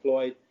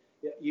self-employed.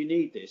 You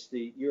need this.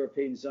 The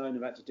European zone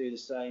have had to do the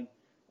same.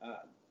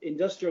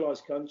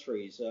 Industrialized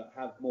countries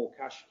have more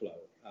cash flow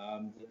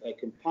that they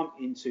can pump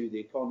into the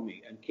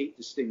economy and keep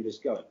the stimulus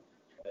going.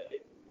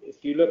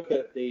 If you look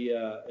at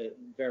the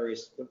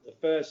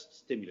first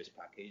stimulus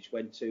package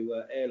went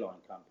to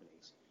airline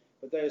companies,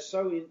 but they are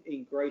so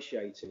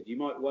ingratiated. You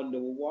might wonder,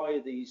 well, why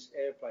are these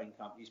airplane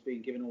companies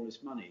being given all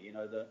this money?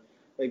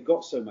 They've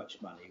got so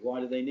much money.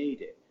 Why do they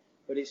need it?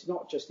 But it's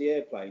not just the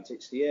airplanes,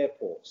 it's the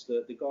airports,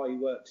 the guy who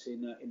works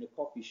in the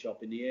coffee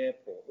shop in the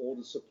airport, or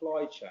the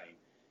supply chain,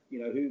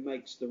 who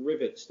makes the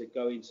rivets that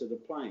go into the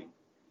plane.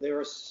 There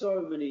are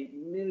so many,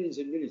 millions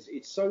and millions.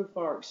 It's so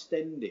far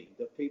extending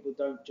that people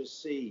don't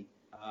just see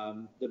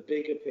the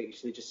bigger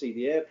picture, they just see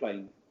the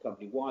airplane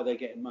company, why are they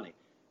getting money?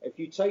 If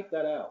you take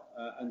that out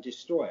and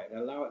destroy it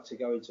and allow it to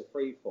go into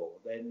free fall,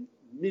 then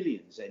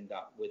millions end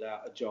up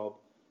without a job.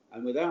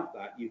 And without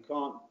that,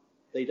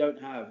 they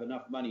don't have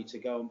enough money to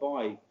go and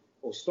buy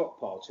or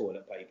stockpile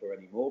toilet paper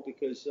anymore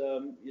because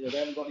they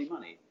haven't got any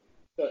money.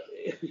 But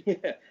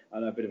yeah, I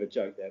know, a bit of a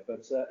joke there,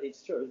 but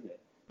it's true, isn't it?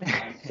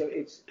 So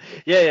it's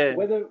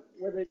whether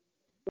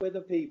whether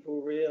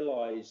people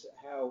realise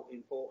how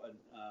important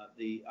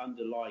the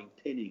underlying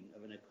pinning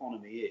of an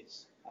economy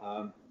is.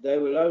 They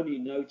will only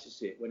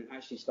notice it when it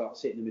actually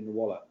starts hitting them in the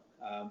wallet.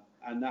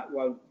 And that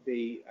won't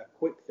be a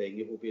quick thing.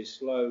 It will be a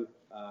slow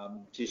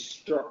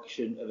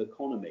destruction of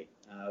economy,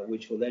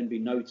 which will then be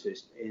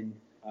noticed in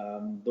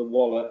the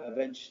wallet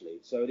eventually.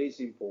 So it is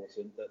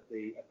important that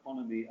the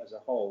economy as a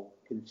whole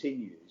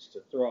continues to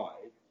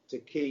thrive to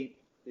keep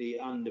the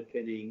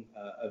underpinning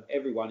of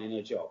everyone in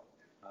a job.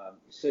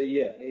 So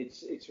yeah,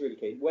 it's really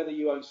key. Whether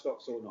you own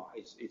stocks or not,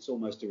 it's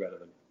almost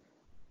irrelevant.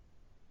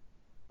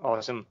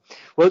 Awesome.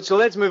 Well, so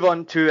let's move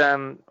on to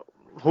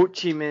Ho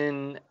Chi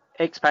Minh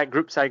Expat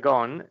Group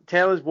Saigon.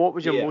 Tell us, what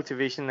was your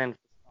motivation then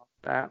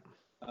for that?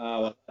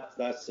 Well,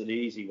 that's an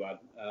easy one.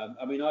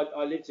 I mean,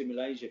 I lived in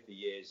Malaysia for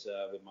years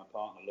with my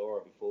partner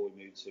Laura before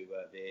we moved to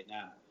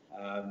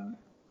Vietnam.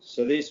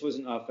 So this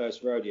wasn't our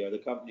first rodeo. The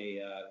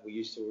company, we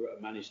used to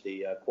manage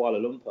the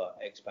Kuala Lumpur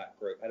Expat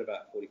Group, had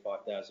about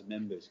 45,000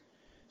 members.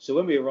 So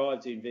when we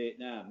arrived in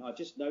Vietnam, I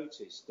just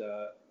noticed,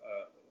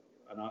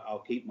 and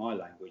I'll keep my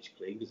language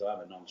clean because I'm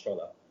a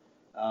non-troller,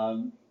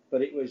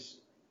 but it was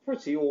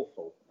pretty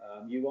awful.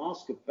 You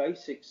ask a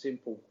basic,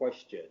 simple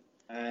question,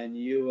 and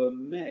you are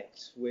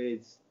met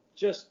with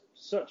just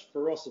such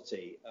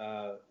ferocity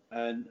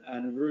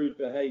and rude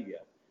behaviour.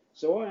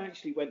 So I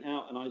actually went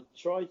out and I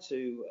tried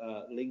to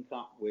link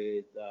up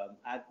with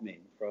admin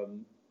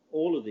from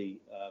all of the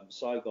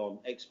Saigon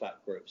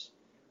expat groups.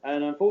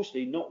 And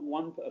unfortunately, not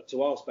one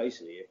to ask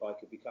basically if I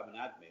could become an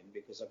admin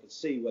because I could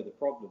see where the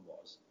problem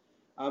was.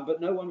 But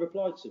no one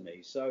replied to me.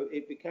 So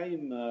it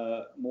became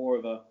more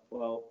of a,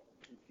 well,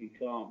 if you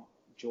can't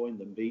join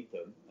them, beat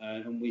them.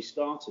 And we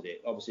started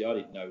it. Obviously, I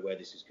didn't know where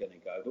this is going to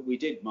go, but we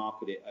did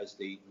market it as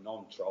the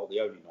non-troll, the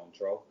only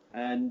non-troll.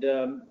 And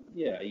a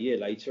year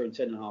later, and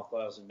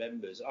 10,500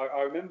 members.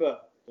 I remember,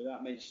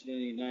 without mentioning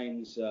any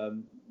names,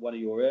 one of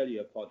your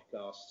earlier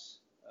podcasts,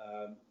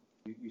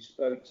 you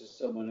spoke to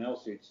someone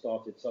else who'd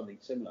started something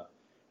similar.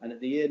 And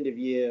at the end of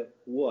year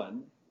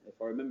one, if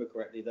I remember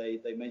correctly,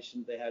 they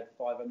mentioned they had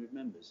 500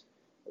 members.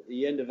 At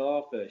the end of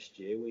our first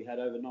year, we had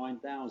over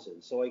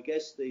 9,000. So I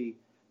guess the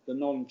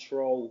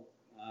non-troll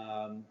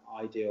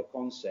idea or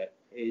concept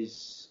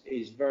is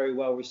very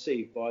well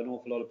received by an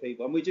awful lot of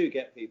people. And we do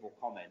get people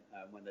comment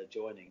when they're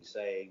joining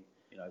saying,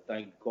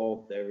 thank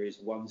God there is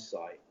one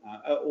site.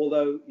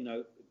 Although,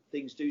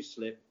 things do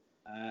slip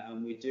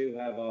and we do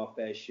have our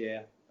fair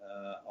share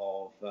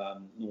of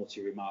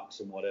naughty remarks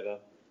and whatever.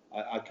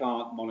 I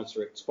can't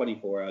monitor it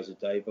 24 hours a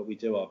day, but we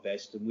do our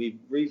best. And we've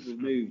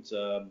removed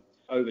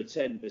over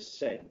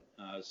 10%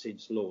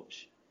 since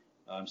launch.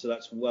 So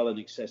that's well in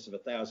excess of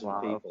 1,000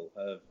 people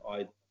have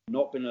either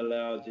not been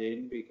allowed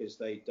in because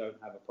they don't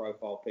have a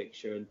profile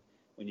picture, and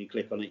when you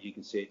click on it, you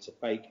can see it's a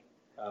fake.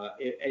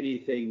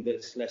 Anything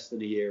that's less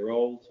than a year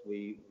old,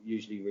 we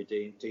usually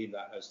deem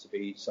that as to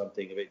be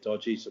something a bit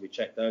dodgy, so we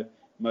check those.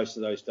 Most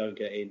of those don't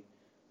get in.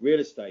 Real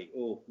estate,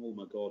 oh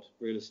my God,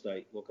 real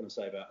estate. What can I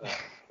say about that?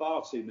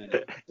 Far too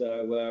many.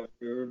 So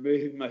we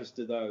remove most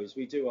of those.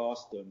 We do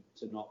ask them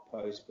to not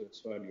post, but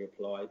to only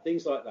reply.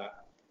 Things like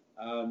that.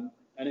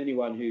 And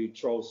anyone who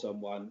trolls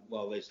someone,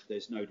 well,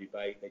 there's no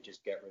debate. They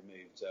just get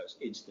removed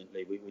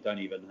instantly. We don't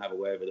even have a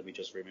word with them. We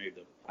just remove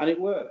them. And it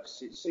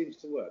works. It seems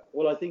to work.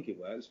 Well, I think it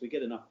works. We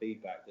get enough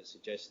feedback that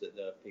suggests that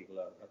the people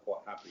are quite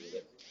happy with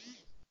it.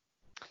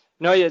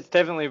 No, yeah, it's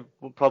definitely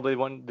probably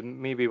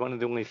maybe one of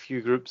the only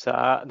few groups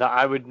that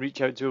I would reach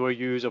out to or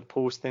use or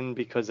post in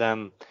because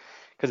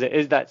it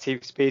is that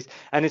safe space.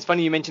 And it's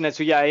funny you mentioned that.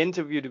 So yeah, I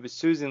interviewed, it was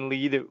Susan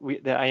Lee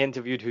that I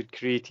interviewed, who'd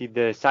created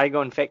the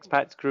Saigon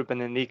Fexpats group, and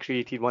then they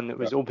created one that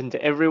was open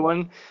to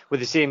everyone with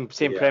the same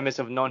premise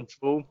of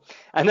non-troll.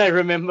 And I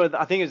remember,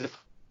 I think it was the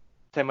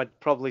time I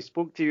probably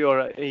spoke to you or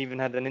I even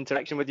had an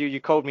interaction with you.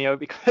 You called me out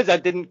because I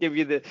didn't give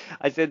you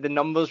I said the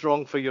numbers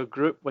wrong for your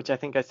group, which I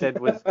think I said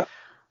was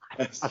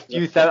a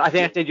few thousand. I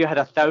think I said you had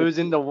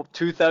 1,000 or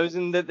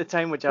 2,000 at the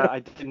time, which I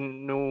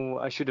didn't know.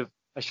 I shouldn't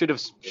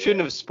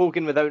have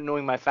spoken without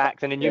knowing my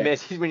facts. And then you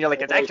message when you're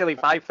like, it's actually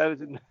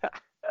 5,000.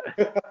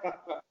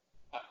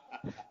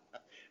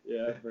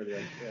 Yeah,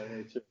 brilliant. Yeah,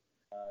 very true.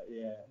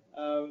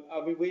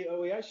 I mean,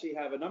 we actually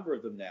have a number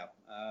of them now.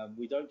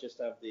 We don't just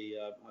have the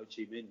Ho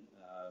Chi Minh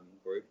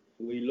group.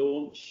 We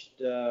launched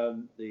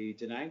the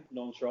Da Nang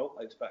non-troll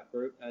expat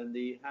group and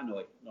the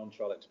Hanoi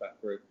non-troll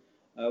expat group.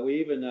 We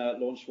even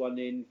launched one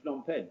in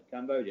Phnom Penh,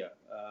 Cambodia.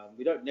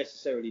 We don't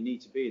necessarily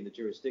need to be in the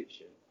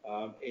jurisdiction.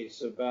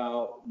 It's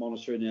about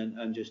monitoring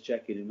and just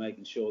checking and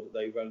making sure that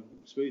they run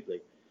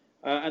smoothly.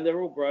 And they're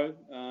all grown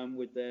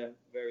with their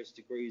various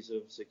degrees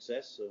of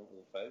success or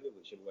failure,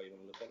 whichever way you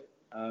want to look at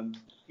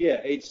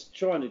it. It's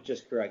trying to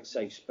just create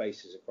safe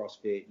spaces across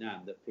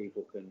Vietnam that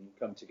people can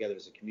come together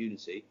as a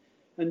community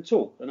and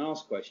talk and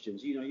ask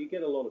questions. You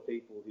get a lot of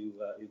people who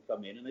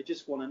come in and they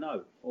just want to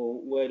know, or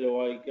where do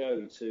I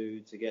go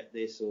to get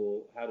this,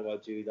 or how do I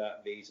do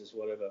that, visas,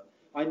 whatever.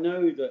 I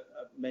know that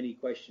many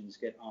questions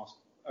get asked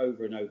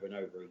over and over and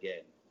over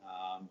again,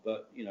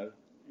 but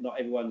not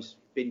everyone's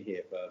been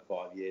here for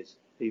 5 years.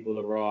 People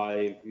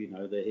arrive,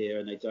 they're here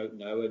and they don't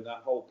know. And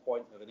that whole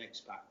point of an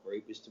expat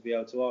group is to be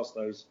able to ask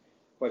those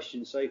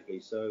questions safely.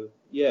 So,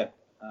 yeah,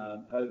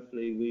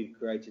 hopefully we've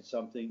created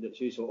something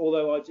that's useful.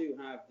 Although I do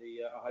have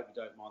I hope you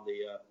don't mind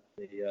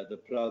the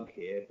plug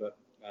here, but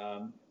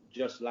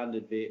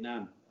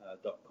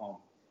justlandedvietnam.com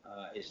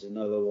is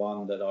another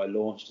one that I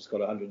launched. It's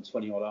got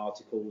 120 odd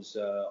articles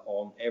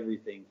on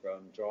everything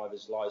from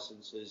driver's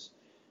licenses,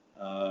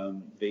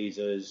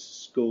 visas,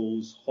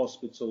 schools,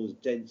 hospitals,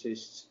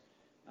 dentists,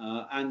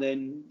 and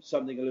then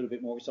something a little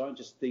bit more exciting,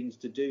 just things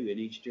to do in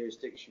each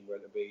jurisdiction,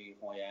 whether it be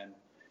Hoi An,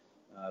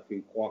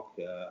 Phu Quoc,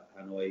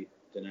 Hanoi,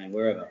 Da Nang,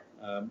 wherever.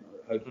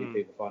 Hopefully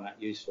people find that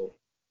useful.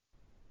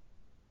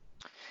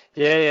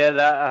 Yeah,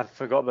 that I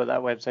forgot about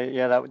that website.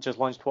 Yeah, that just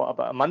launched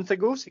about a month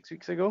ago, 6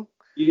 weeks ago.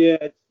 Yeah,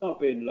 it's not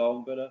been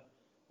long, but a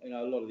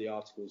lot of the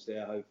articles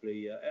there.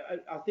 Hopefully,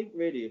 I think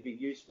really it'd be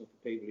useful for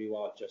people who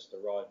are just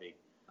arriving.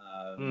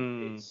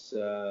 It's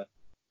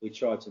we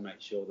try to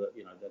make sure that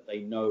that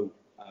they know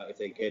if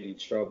they get in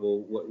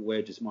trouble,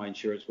 where does my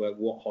insurance work,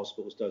 what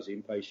hospitals does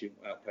inpatient,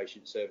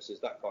 outpatient services,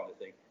 that kind of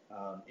thing.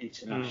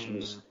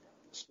 International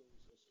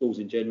schools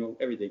in general,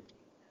 everything.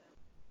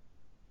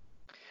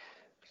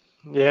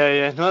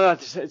 Yeah. No,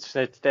 it's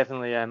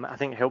definitely I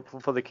think helpful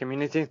for the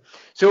community.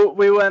 So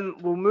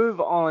we'll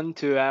move on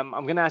to I'm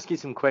going to ask you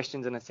some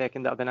questions in a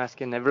second that I've been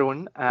asking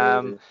everyone.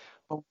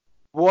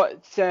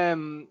 What's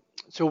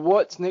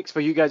next for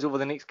you guys over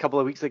the next couple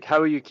of weeks? Like, how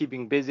are you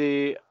keeping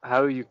busy?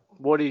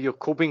 What are your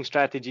coping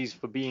strategies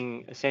for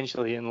being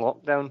essentially in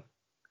lockdown?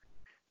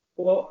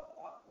 Well,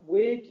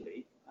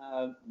 weirdly,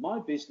 my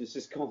business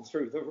has gone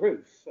through the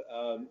roof.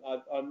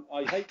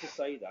 I hate to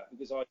say that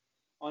because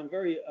I'm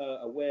very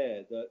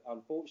aware that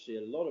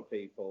unfortunately a lot of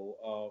people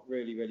are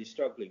really, really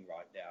struggling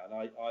right now,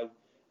 and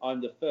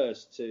I'm the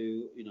first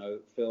to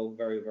feel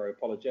very, very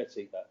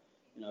apologetic that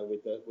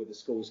with the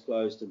schools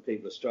closed and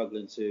people are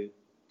struggling to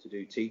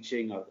do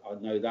teaching. I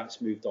know that's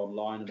moved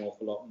online an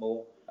awful lot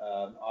more.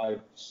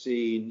 I've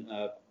seen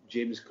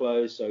gyms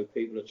closed, so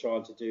people are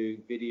trying to do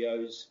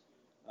videos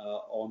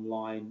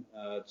online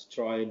to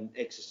try and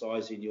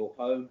exercise in your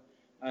home,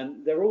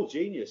 and they're all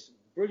genius.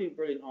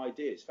 Brilliant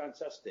ideas,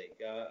 fantastic.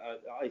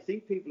 I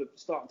think people are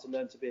starting to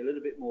learn to be a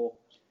little bit more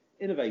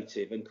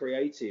innovative and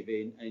creative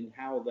in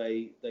how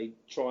they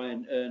try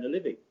and earn a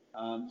living.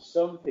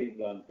 Some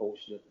people,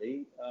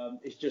 unfortunately,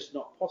 it's just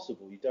not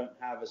possible. You don't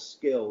have a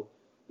skill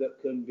that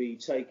can be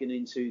taken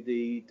into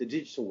the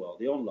digital world,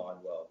 the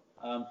online world.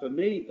 For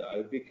me,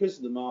 though, because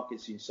the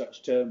market's in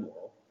such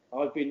turmoil,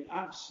 I've been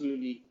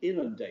absolutely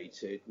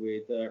inundated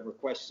with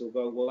requests of,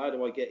 well, how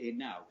do I get in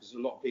now? Because a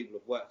lot of people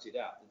have worked it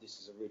out that this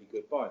is a really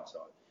good buying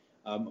site.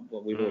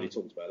 Well, we've already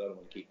talked about that. I don't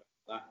want to keep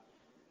that.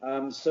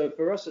 So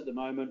for us at the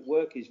moment,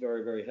 work is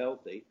very, very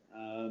healthy.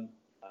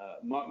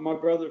 My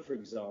brother, for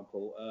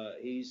example,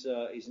 he's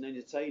an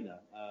entertainer,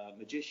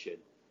 magician.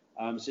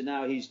 So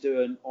now he's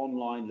doing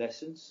online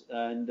lessons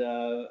and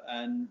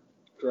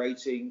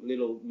creating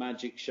little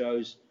magic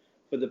shows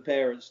for the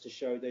parents to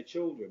show their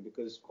children,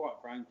 because quite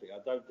frankly, I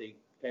don't think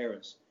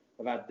parents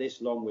have had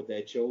this long with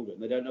their children.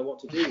 They don't know what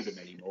to do with them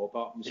anymore,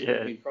 apart from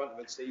sitting in front of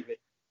a TV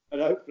and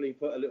hopefully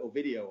put a little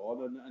video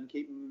on and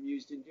keep them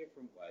amused in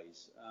different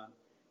ways.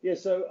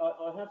 So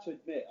I have to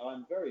admit,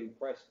 I'm very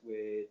impressed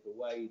with the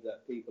way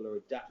that people are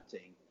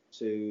adapting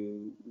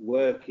to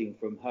working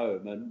from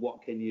home, and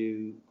what can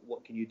you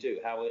do?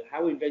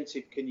 How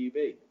inventive can you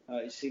be?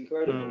 It's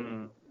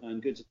incredible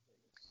and good.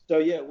 So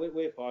yeah,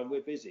 we're fine.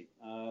 We're busy.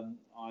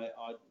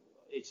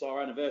 It's our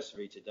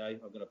anniversary today.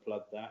 I'm going to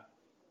plug that.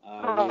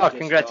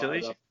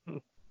 Congratulations!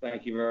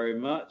 Thank you very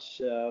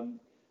much.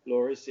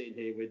 Laura's sitting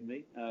here with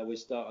me. We're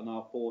starting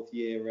our 4th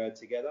year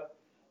together.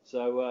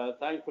 So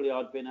thankfully,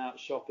 I'd been out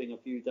shopping a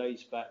few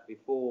days back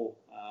before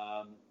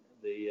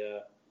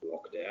the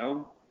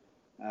lockdown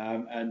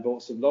and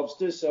bought some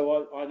lobsters.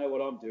 So I know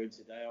what I'm doing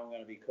today. I'm going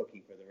to be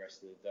cooking for the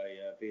rest of the day,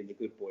 being the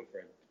good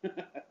boyfriend.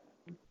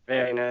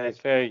 Very nice,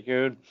 very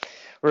good.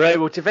 Right,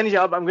 well, to finish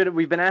up,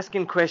 we've been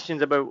asking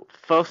questions about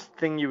first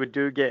thing you would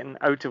do getting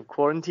out of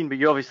quarantine,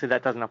 but obviously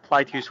that doesn't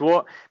apply to you.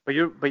 So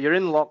you're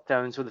in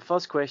lockdown. So the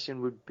first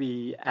question would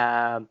be,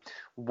 where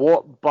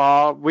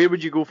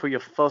would you go for your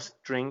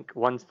first drink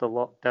once the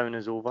lockdown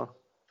is over?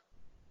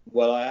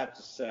 Well, I have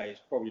to say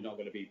it's probably not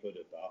going to be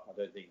Buddha Bar. I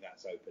don't think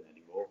that's open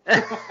anymore.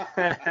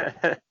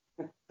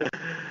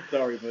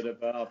 Sorry, Buddha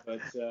Bar,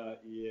 but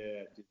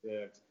yeah,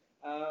 deserved.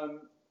 I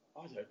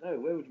don't know.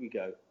 Where would we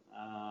go?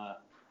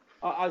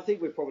 I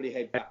think we'd probably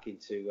head back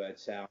into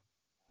town.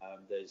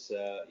 There's,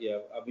 I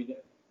mean,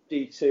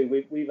 D2.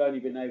 We've only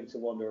been able to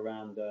wander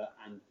around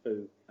An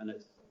Phu, and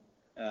it's,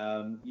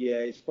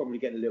 it's probably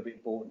getting a little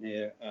bit boring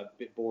here, a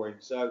bit boring.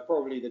 So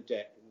probably the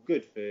deck.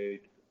 Good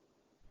food,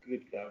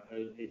 good.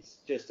 It's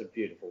just a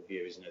beautiful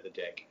view, isn't it? The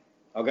deck.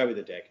 I'll go with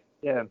the deck.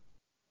 Yeah.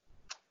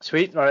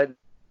 Sweet. All right.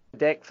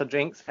 Deck for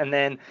drinks, and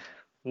then.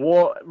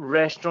 What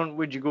restaurant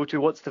would you go to?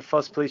 What's the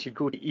first place you'd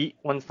go to eat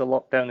once the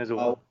lockdown is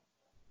over?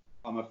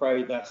 I'm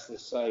afraid that's the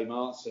same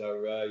answer.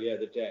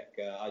 The deck.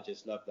 I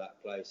just love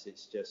that place.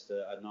 It's just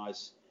a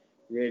nice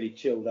really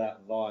chilled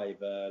out vibe,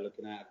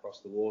 looking out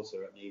across the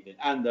water at the evening.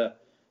 And the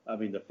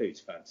food's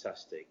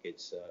fantastic.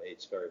 It's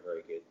very,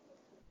 very good.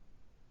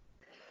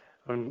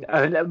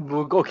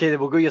 We'll go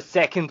your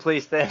second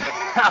place then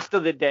after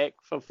the deck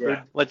for food.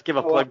 Yeah. Let's give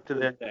a plug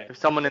to deck.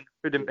 someone in the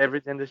food and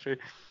beverage industry.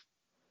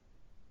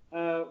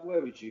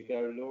 Where would you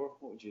go, Laura?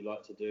 What would you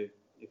like to do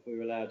if we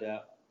were allowed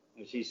out?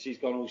 She's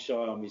gone all shy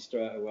on me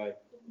straight away.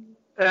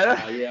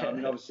 Yeah, I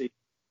mean, obviously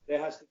there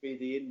has to be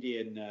the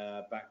Indian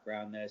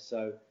background there.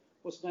 So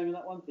what's the name of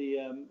that one?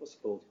 The what's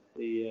it called?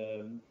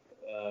 The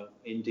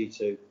in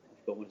D2. I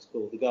forgot what it's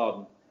called. The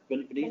garden.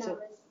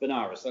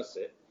 Benares. That's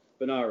it.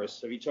 Benares.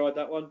 Have you tried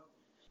that one?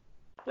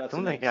 I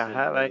don't think I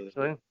have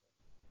actually.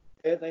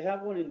 Yeah, they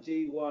have one in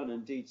D1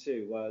 and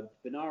D2.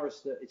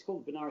 Benares. It's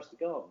called Benares the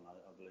Garden, I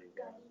believe.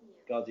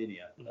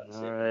 Gardenia. That's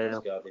All it. right,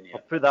 Gardenia.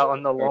 I'll put that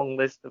on the long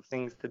list of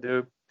things to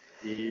do.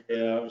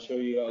 Yeah, I'm sure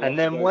you got. And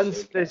then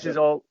once this is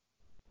all,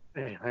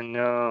 I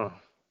know.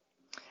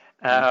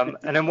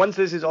 And then once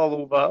this is all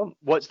over,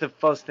 what's the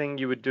first thing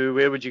you would do?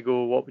 Where would you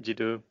go? What would you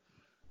do?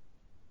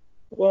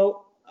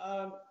 Well,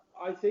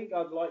 I think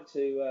I'd like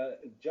to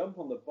jump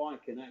on the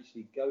bike and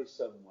actually go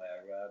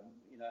somewhere.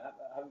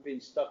 Having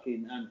been stuck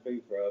in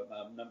Anfu for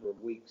a number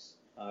of weeks,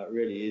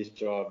 really is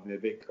driving me a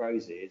bit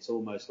crazy. It's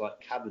almost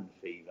like cabin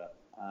fever.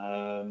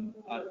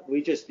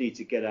 We just need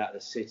to get out of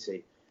the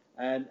city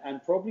and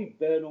probably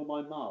burn all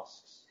my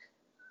masks.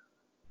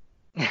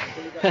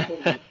 That's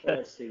probably the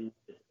first thing.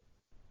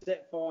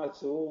 Set fire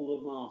to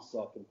all the masks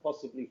I can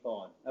possibly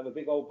find. Have a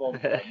big old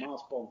bonfire,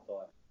 mask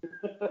bonfire.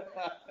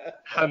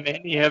 How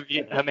many have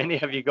you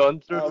gone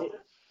through?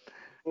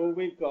 Well,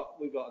 we've got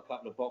a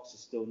couple of boxes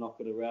still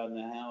knocking around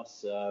the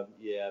house.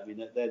 Yeah, I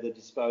mean they're the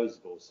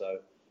disposable, so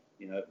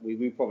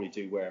we probably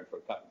do wear them for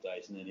a couple of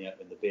days and then you have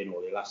in the bin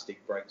or the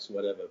elastic breaks or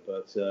whatever.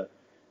 But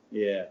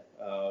yeah,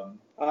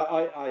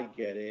 I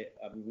get it.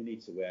 I mean we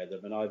need to wear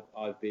them, and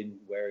I've been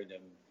wearing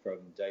them from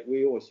day.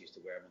 We always used to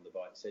wear them on the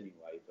bikes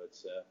anyway, but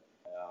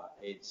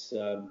it's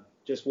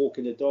just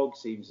walking the dog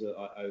seems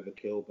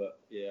overkill. But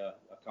yeah,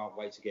 I can't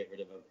wait to get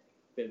rid of a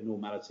bit of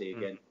normality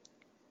again.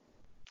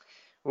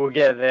 We'll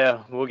get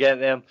there.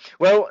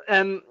 Well,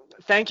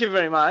 thank you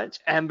very much.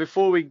 And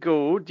before we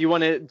go, do you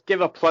want to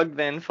give a plug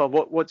then for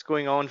what's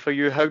going on for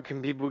you? How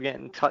can people get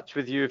in touch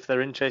with you if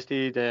they're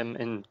interested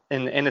in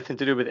anything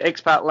to do with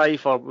expat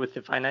life or with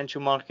the financial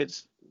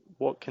markets?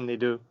 What can they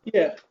do?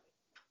 Yeah,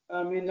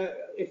 I mean,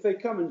 if they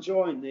come and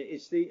join,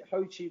 it's the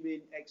Ho Chi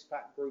Minh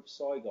Expat Group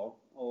Saigon,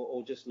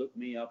 or just look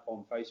me up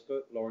on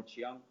Facebook, Lawrence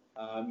Young.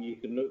 You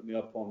can look me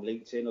up on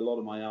LinkedIn. A lot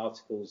of my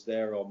articles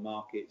there on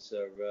markets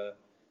are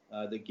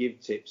that give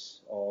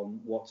tips on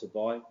what to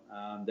buy.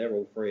 They're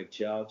all free of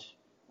charge,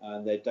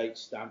 and they're date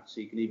stamped,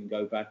 so you can even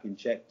go back and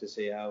check to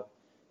see if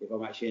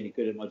I'm actually any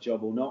good at my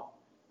job or not.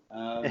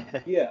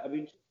 Yeah, I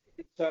mean,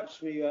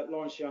 touch me at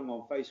Lawrence Young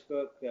on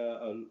Facebook,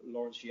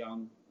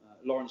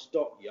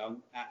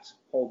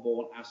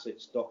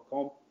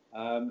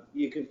 Lawrence.Young@holbornassets.com.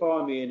 You can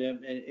find me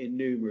in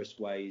numerous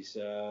ways,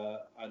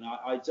 and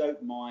I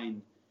don't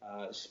mind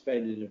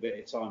spending a bit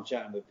of time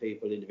chatting with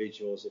people,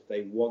 individuals, if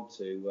they want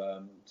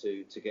to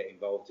get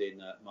involved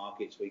in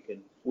markets. We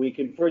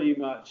can pretty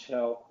much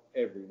help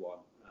everyone.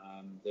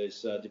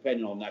 There's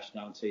depending on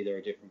nationality, there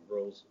are different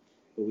rules,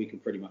 but we can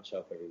pretty much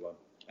help everyone.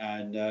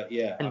 And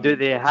yeah. And do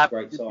they have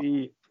to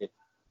be?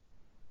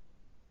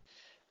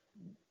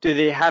 Do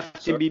they have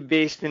to be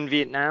based in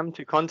Vietnam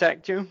to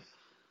contact you?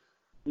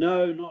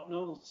 No, not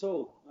at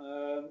all.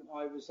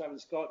 I was having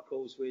Skype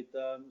calls with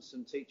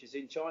some teachers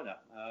in China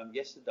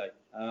yesterday.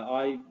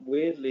 I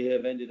weirdly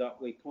have ended up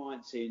with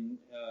clients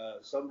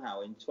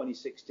somehow in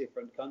 26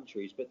 different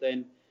countries, but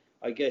then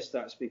I guess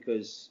that's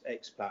because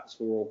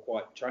expats were all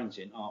quite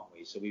transient, aren't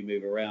we? So we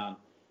move around.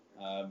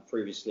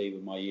 Previously,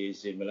 with my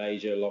years in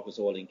Malaysia, a lot was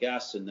oil and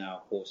gas, and now,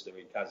 of course, they're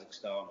in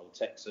Kazakhstan or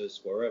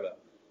Texas, wherever.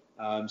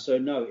 So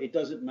no, it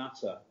doesn't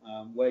matter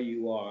where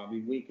you are. I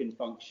mean, we can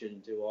function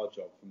and do our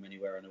job from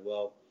anywhere in the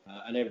world,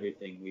 and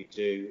everything we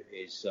do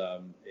is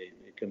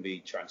it can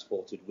be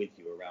transported with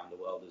you around the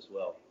world as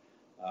well.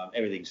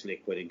 Everything's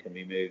liquid and can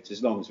be moved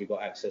as long as we've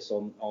got access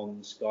on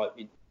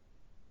Skype.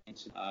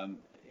 It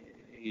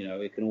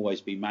can always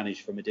be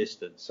managed from a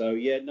distance. So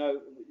yeah,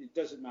 no, it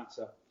doesn't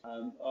matter.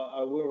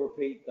 I will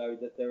repeat though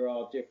that there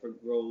are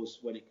different rules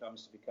when it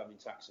comes to becoming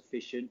tax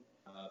efficient.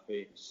 For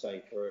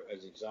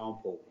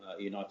example,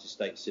 a United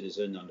States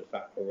citizen under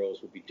FATCA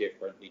rules will be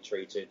differently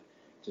treated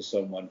to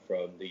someone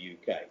from the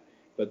UK.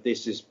 But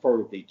this is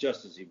probably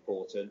just as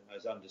important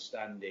as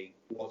understanding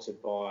what to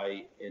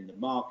buy in the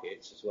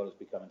markets as well as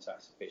becoming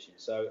tax efficient.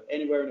 So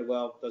anywhere in the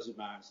world, doesn't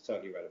matter, it's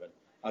totally relevant.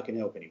 I can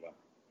help anyone.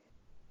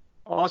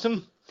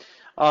 Awesome.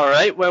 All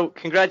right. Well,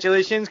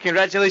 congratulations,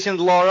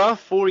 Laura.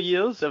 4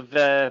 years of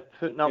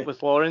putting up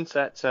with Lawrence.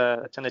 That's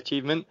an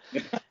achievement.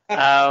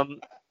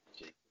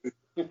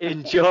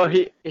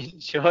 Enjoy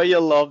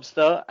your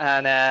lobster,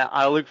 and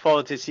I look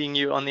forward to seeing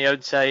you on the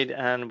outside,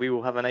 and we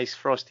will have a nice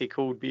frosty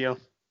cold beer.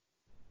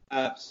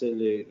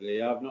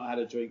 Absolutely. I've not had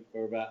a drink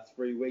for about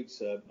 3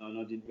 weeks, and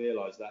I didn't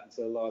realise that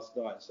until last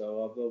night.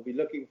 So I'll be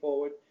looking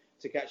forward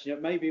to catching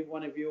up. Maybe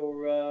one of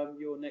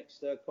your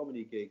next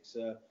comedy gigs.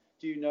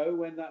 Do you know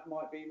when that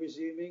might be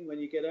resuming? When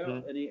you get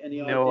out? Any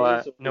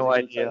ideas? No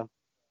idea.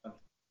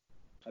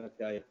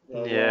 Okay.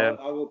 Well, yeah.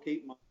 I will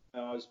keep my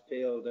eyes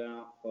peeled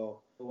out for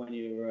when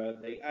you're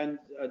and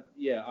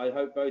I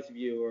hope both of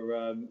you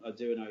are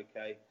doing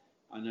okay.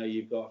 I know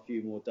you've got a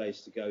few more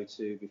days to go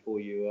to before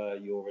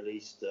you're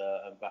released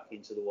and back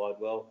into the wide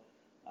world.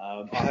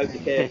 I hope the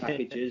care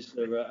packages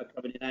are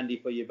coming in handy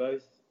for you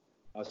both.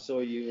 I saw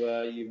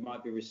you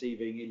might be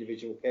receiving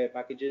individual care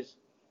packages.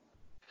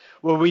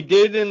 Well, we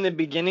did in the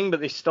beginning, but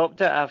they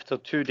stopped it after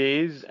 2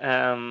 days.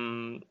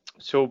 But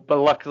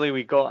luckily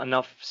we got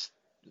enough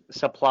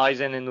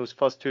supplies in those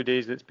first 2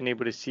 days that's been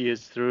able to see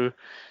us through.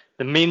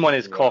 The main one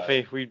is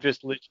coffee. We've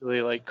just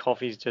literally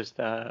coffee's just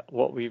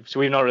what we've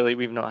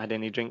not had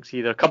any drinks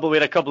either. We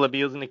had a couple of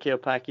beers in the care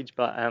package,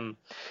 but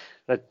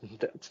that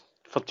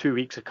for 2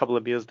 weeks a couple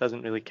of beers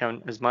doesn't really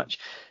count as much.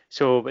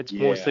 So it's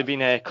mostly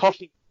been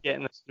coffee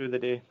getting us through the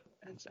day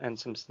and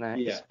some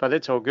snacks. But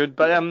it's all good.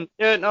 But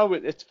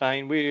it's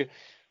fine. We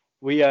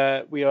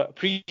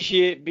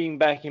appreciate being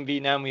back in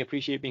Vietnam. We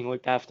appreciate being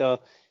looked after.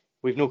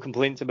 We've no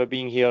complaints about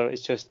being here.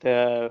 It's just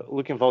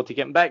looking forward to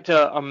getting back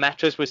to our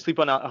mattress. We sleep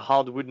on a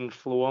hard wooden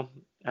floor.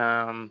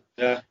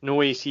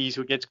 No AC,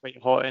 so it gets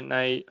quite hot at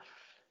night.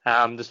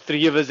 There's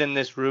 3 of us in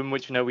this room,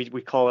 which now we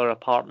call our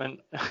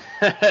apartment.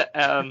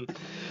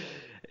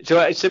 So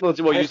it's similar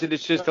to what you said.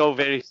 It's just all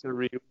very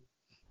surreal.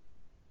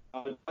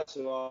 I'd like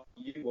to ask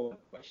you one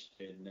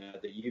question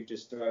that you've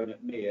just thrown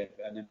at me,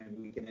 and then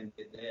we can end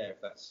it there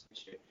if that's the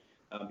issue.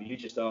 You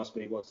just asked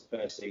me what's the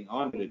first thing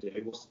I'm going to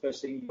do. What's the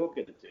first thing you're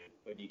going to do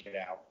when you get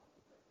out?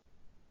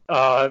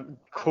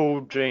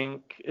 Cold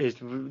drink.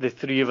 The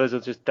 3 of us are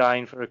just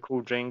dying for a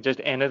cold drink.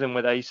 Just anything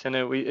with ice in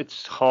it.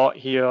 It's hot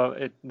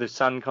here. The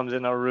sun comes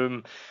in our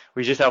room.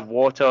 We just have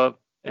water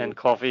and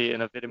coffee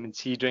and a vitamin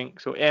C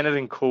drink. So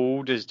anything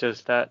cold is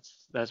just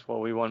that's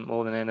what we want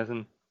more than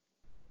anything.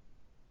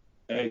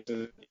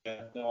 Excellent.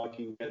 Yeah, no, I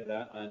can get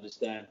that. I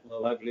understand.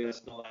 Well, hopefully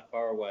that's not that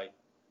far away.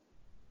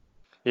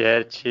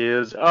 Yeah,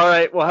 cheers. All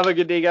right, well, have a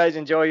good day, guys.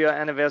 Enjoy your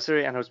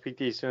anniversary, and I'll speak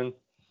to you soon.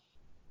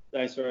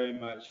 Thanks very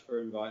much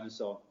for inviting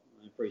us on.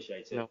 I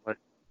appreciate it. No worries.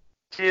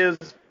 Cheers.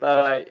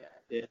 Bye.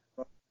 Yeah.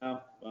 Bye.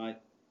 I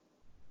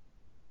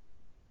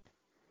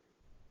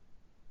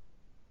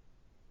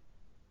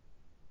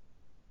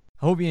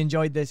hope you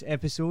enjoyed this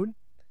episode.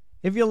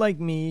 If you're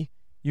like me,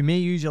 you may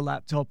use your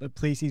laptop at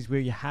places where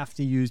you have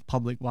to use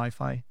public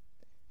Wi-Fi.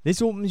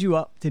 This opens you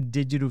up to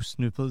digital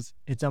snoopers.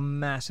 It's a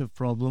massive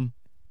problem.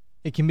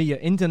 It can be your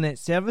internet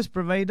service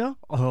provider,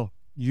 or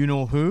you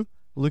know who,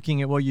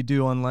 looking at what you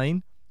do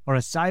online, or a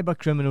cyber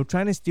criminal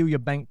trying to steal your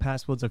bank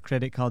passwords or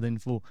credit card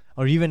info,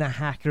 or even a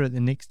hacker at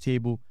the next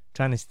table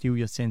trying to steal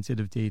your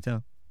sensitive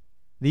data.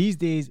 These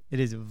days, it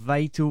is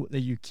vital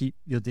that you keep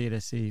your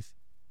data safe.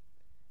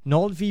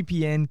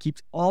 NordVPN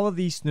keeps all of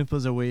these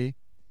snoopers away.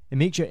 It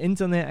makes your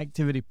internet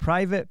activity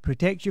private,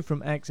 protects you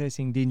from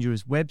accessing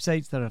dangerous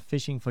websites that are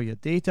phishing for your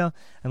data,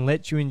 and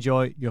lets you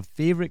enjoy your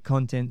favorite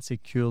content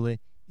securely,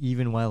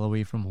 even while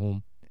away from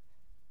home.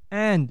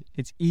 And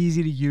it's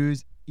easy to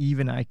use,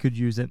 even I could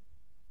use it.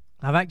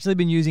 I've actually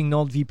been using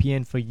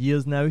NordVPN for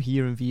years now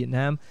here in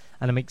Vietnam,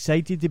 and I'm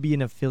excited to be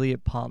an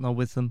affiliate partner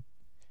with them.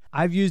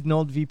 I've used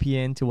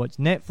NordVPN to watch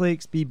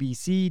Netflix,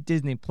 BBC,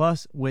 Disney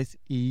Plus with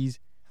ease,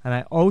 and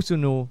I also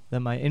know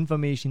that my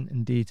information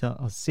and data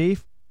are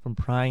safe from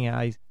prying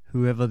eyes,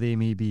 whoever they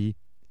may be.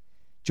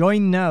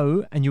 Join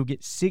now and you'll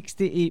get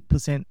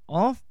 68%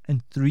 off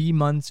and 3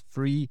 months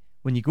free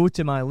when you go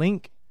to my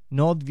link,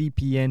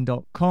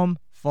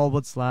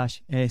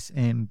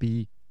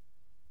 nordvpn.com/SMB.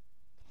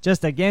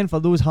 Just again,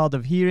 for those hard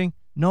of hearing,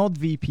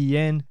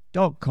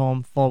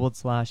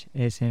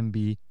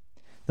 nordvpn.com/SMB.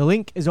 The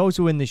link is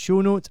also in the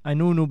show notes. I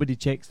know nobody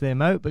checks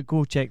them out, but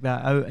go check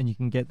that out and you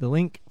can get the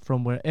link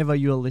from wherever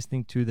you're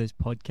listening to this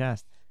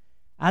podcast.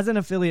 As an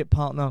affiliate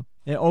partner,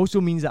 it also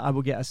means that I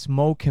will get a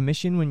small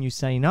commission when you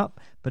sign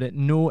up, but at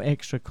no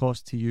extra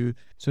cost to you.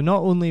 So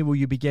not only will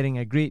you be getting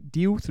a great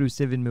deal through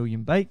 7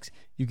 Million Bikes,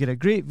 you get a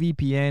great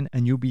VPN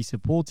and you'll be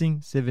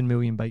supporting 7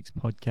 Million Bikes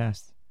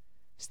podcast.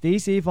 Stay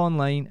safe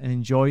online and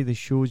enjoy the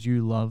shows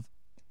you love.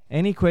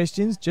 Any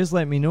questions, just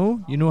let me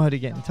know. You know how to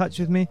get in touch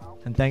with me.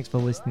 And thanks for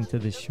listening to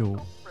this show.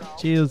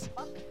 Cheers.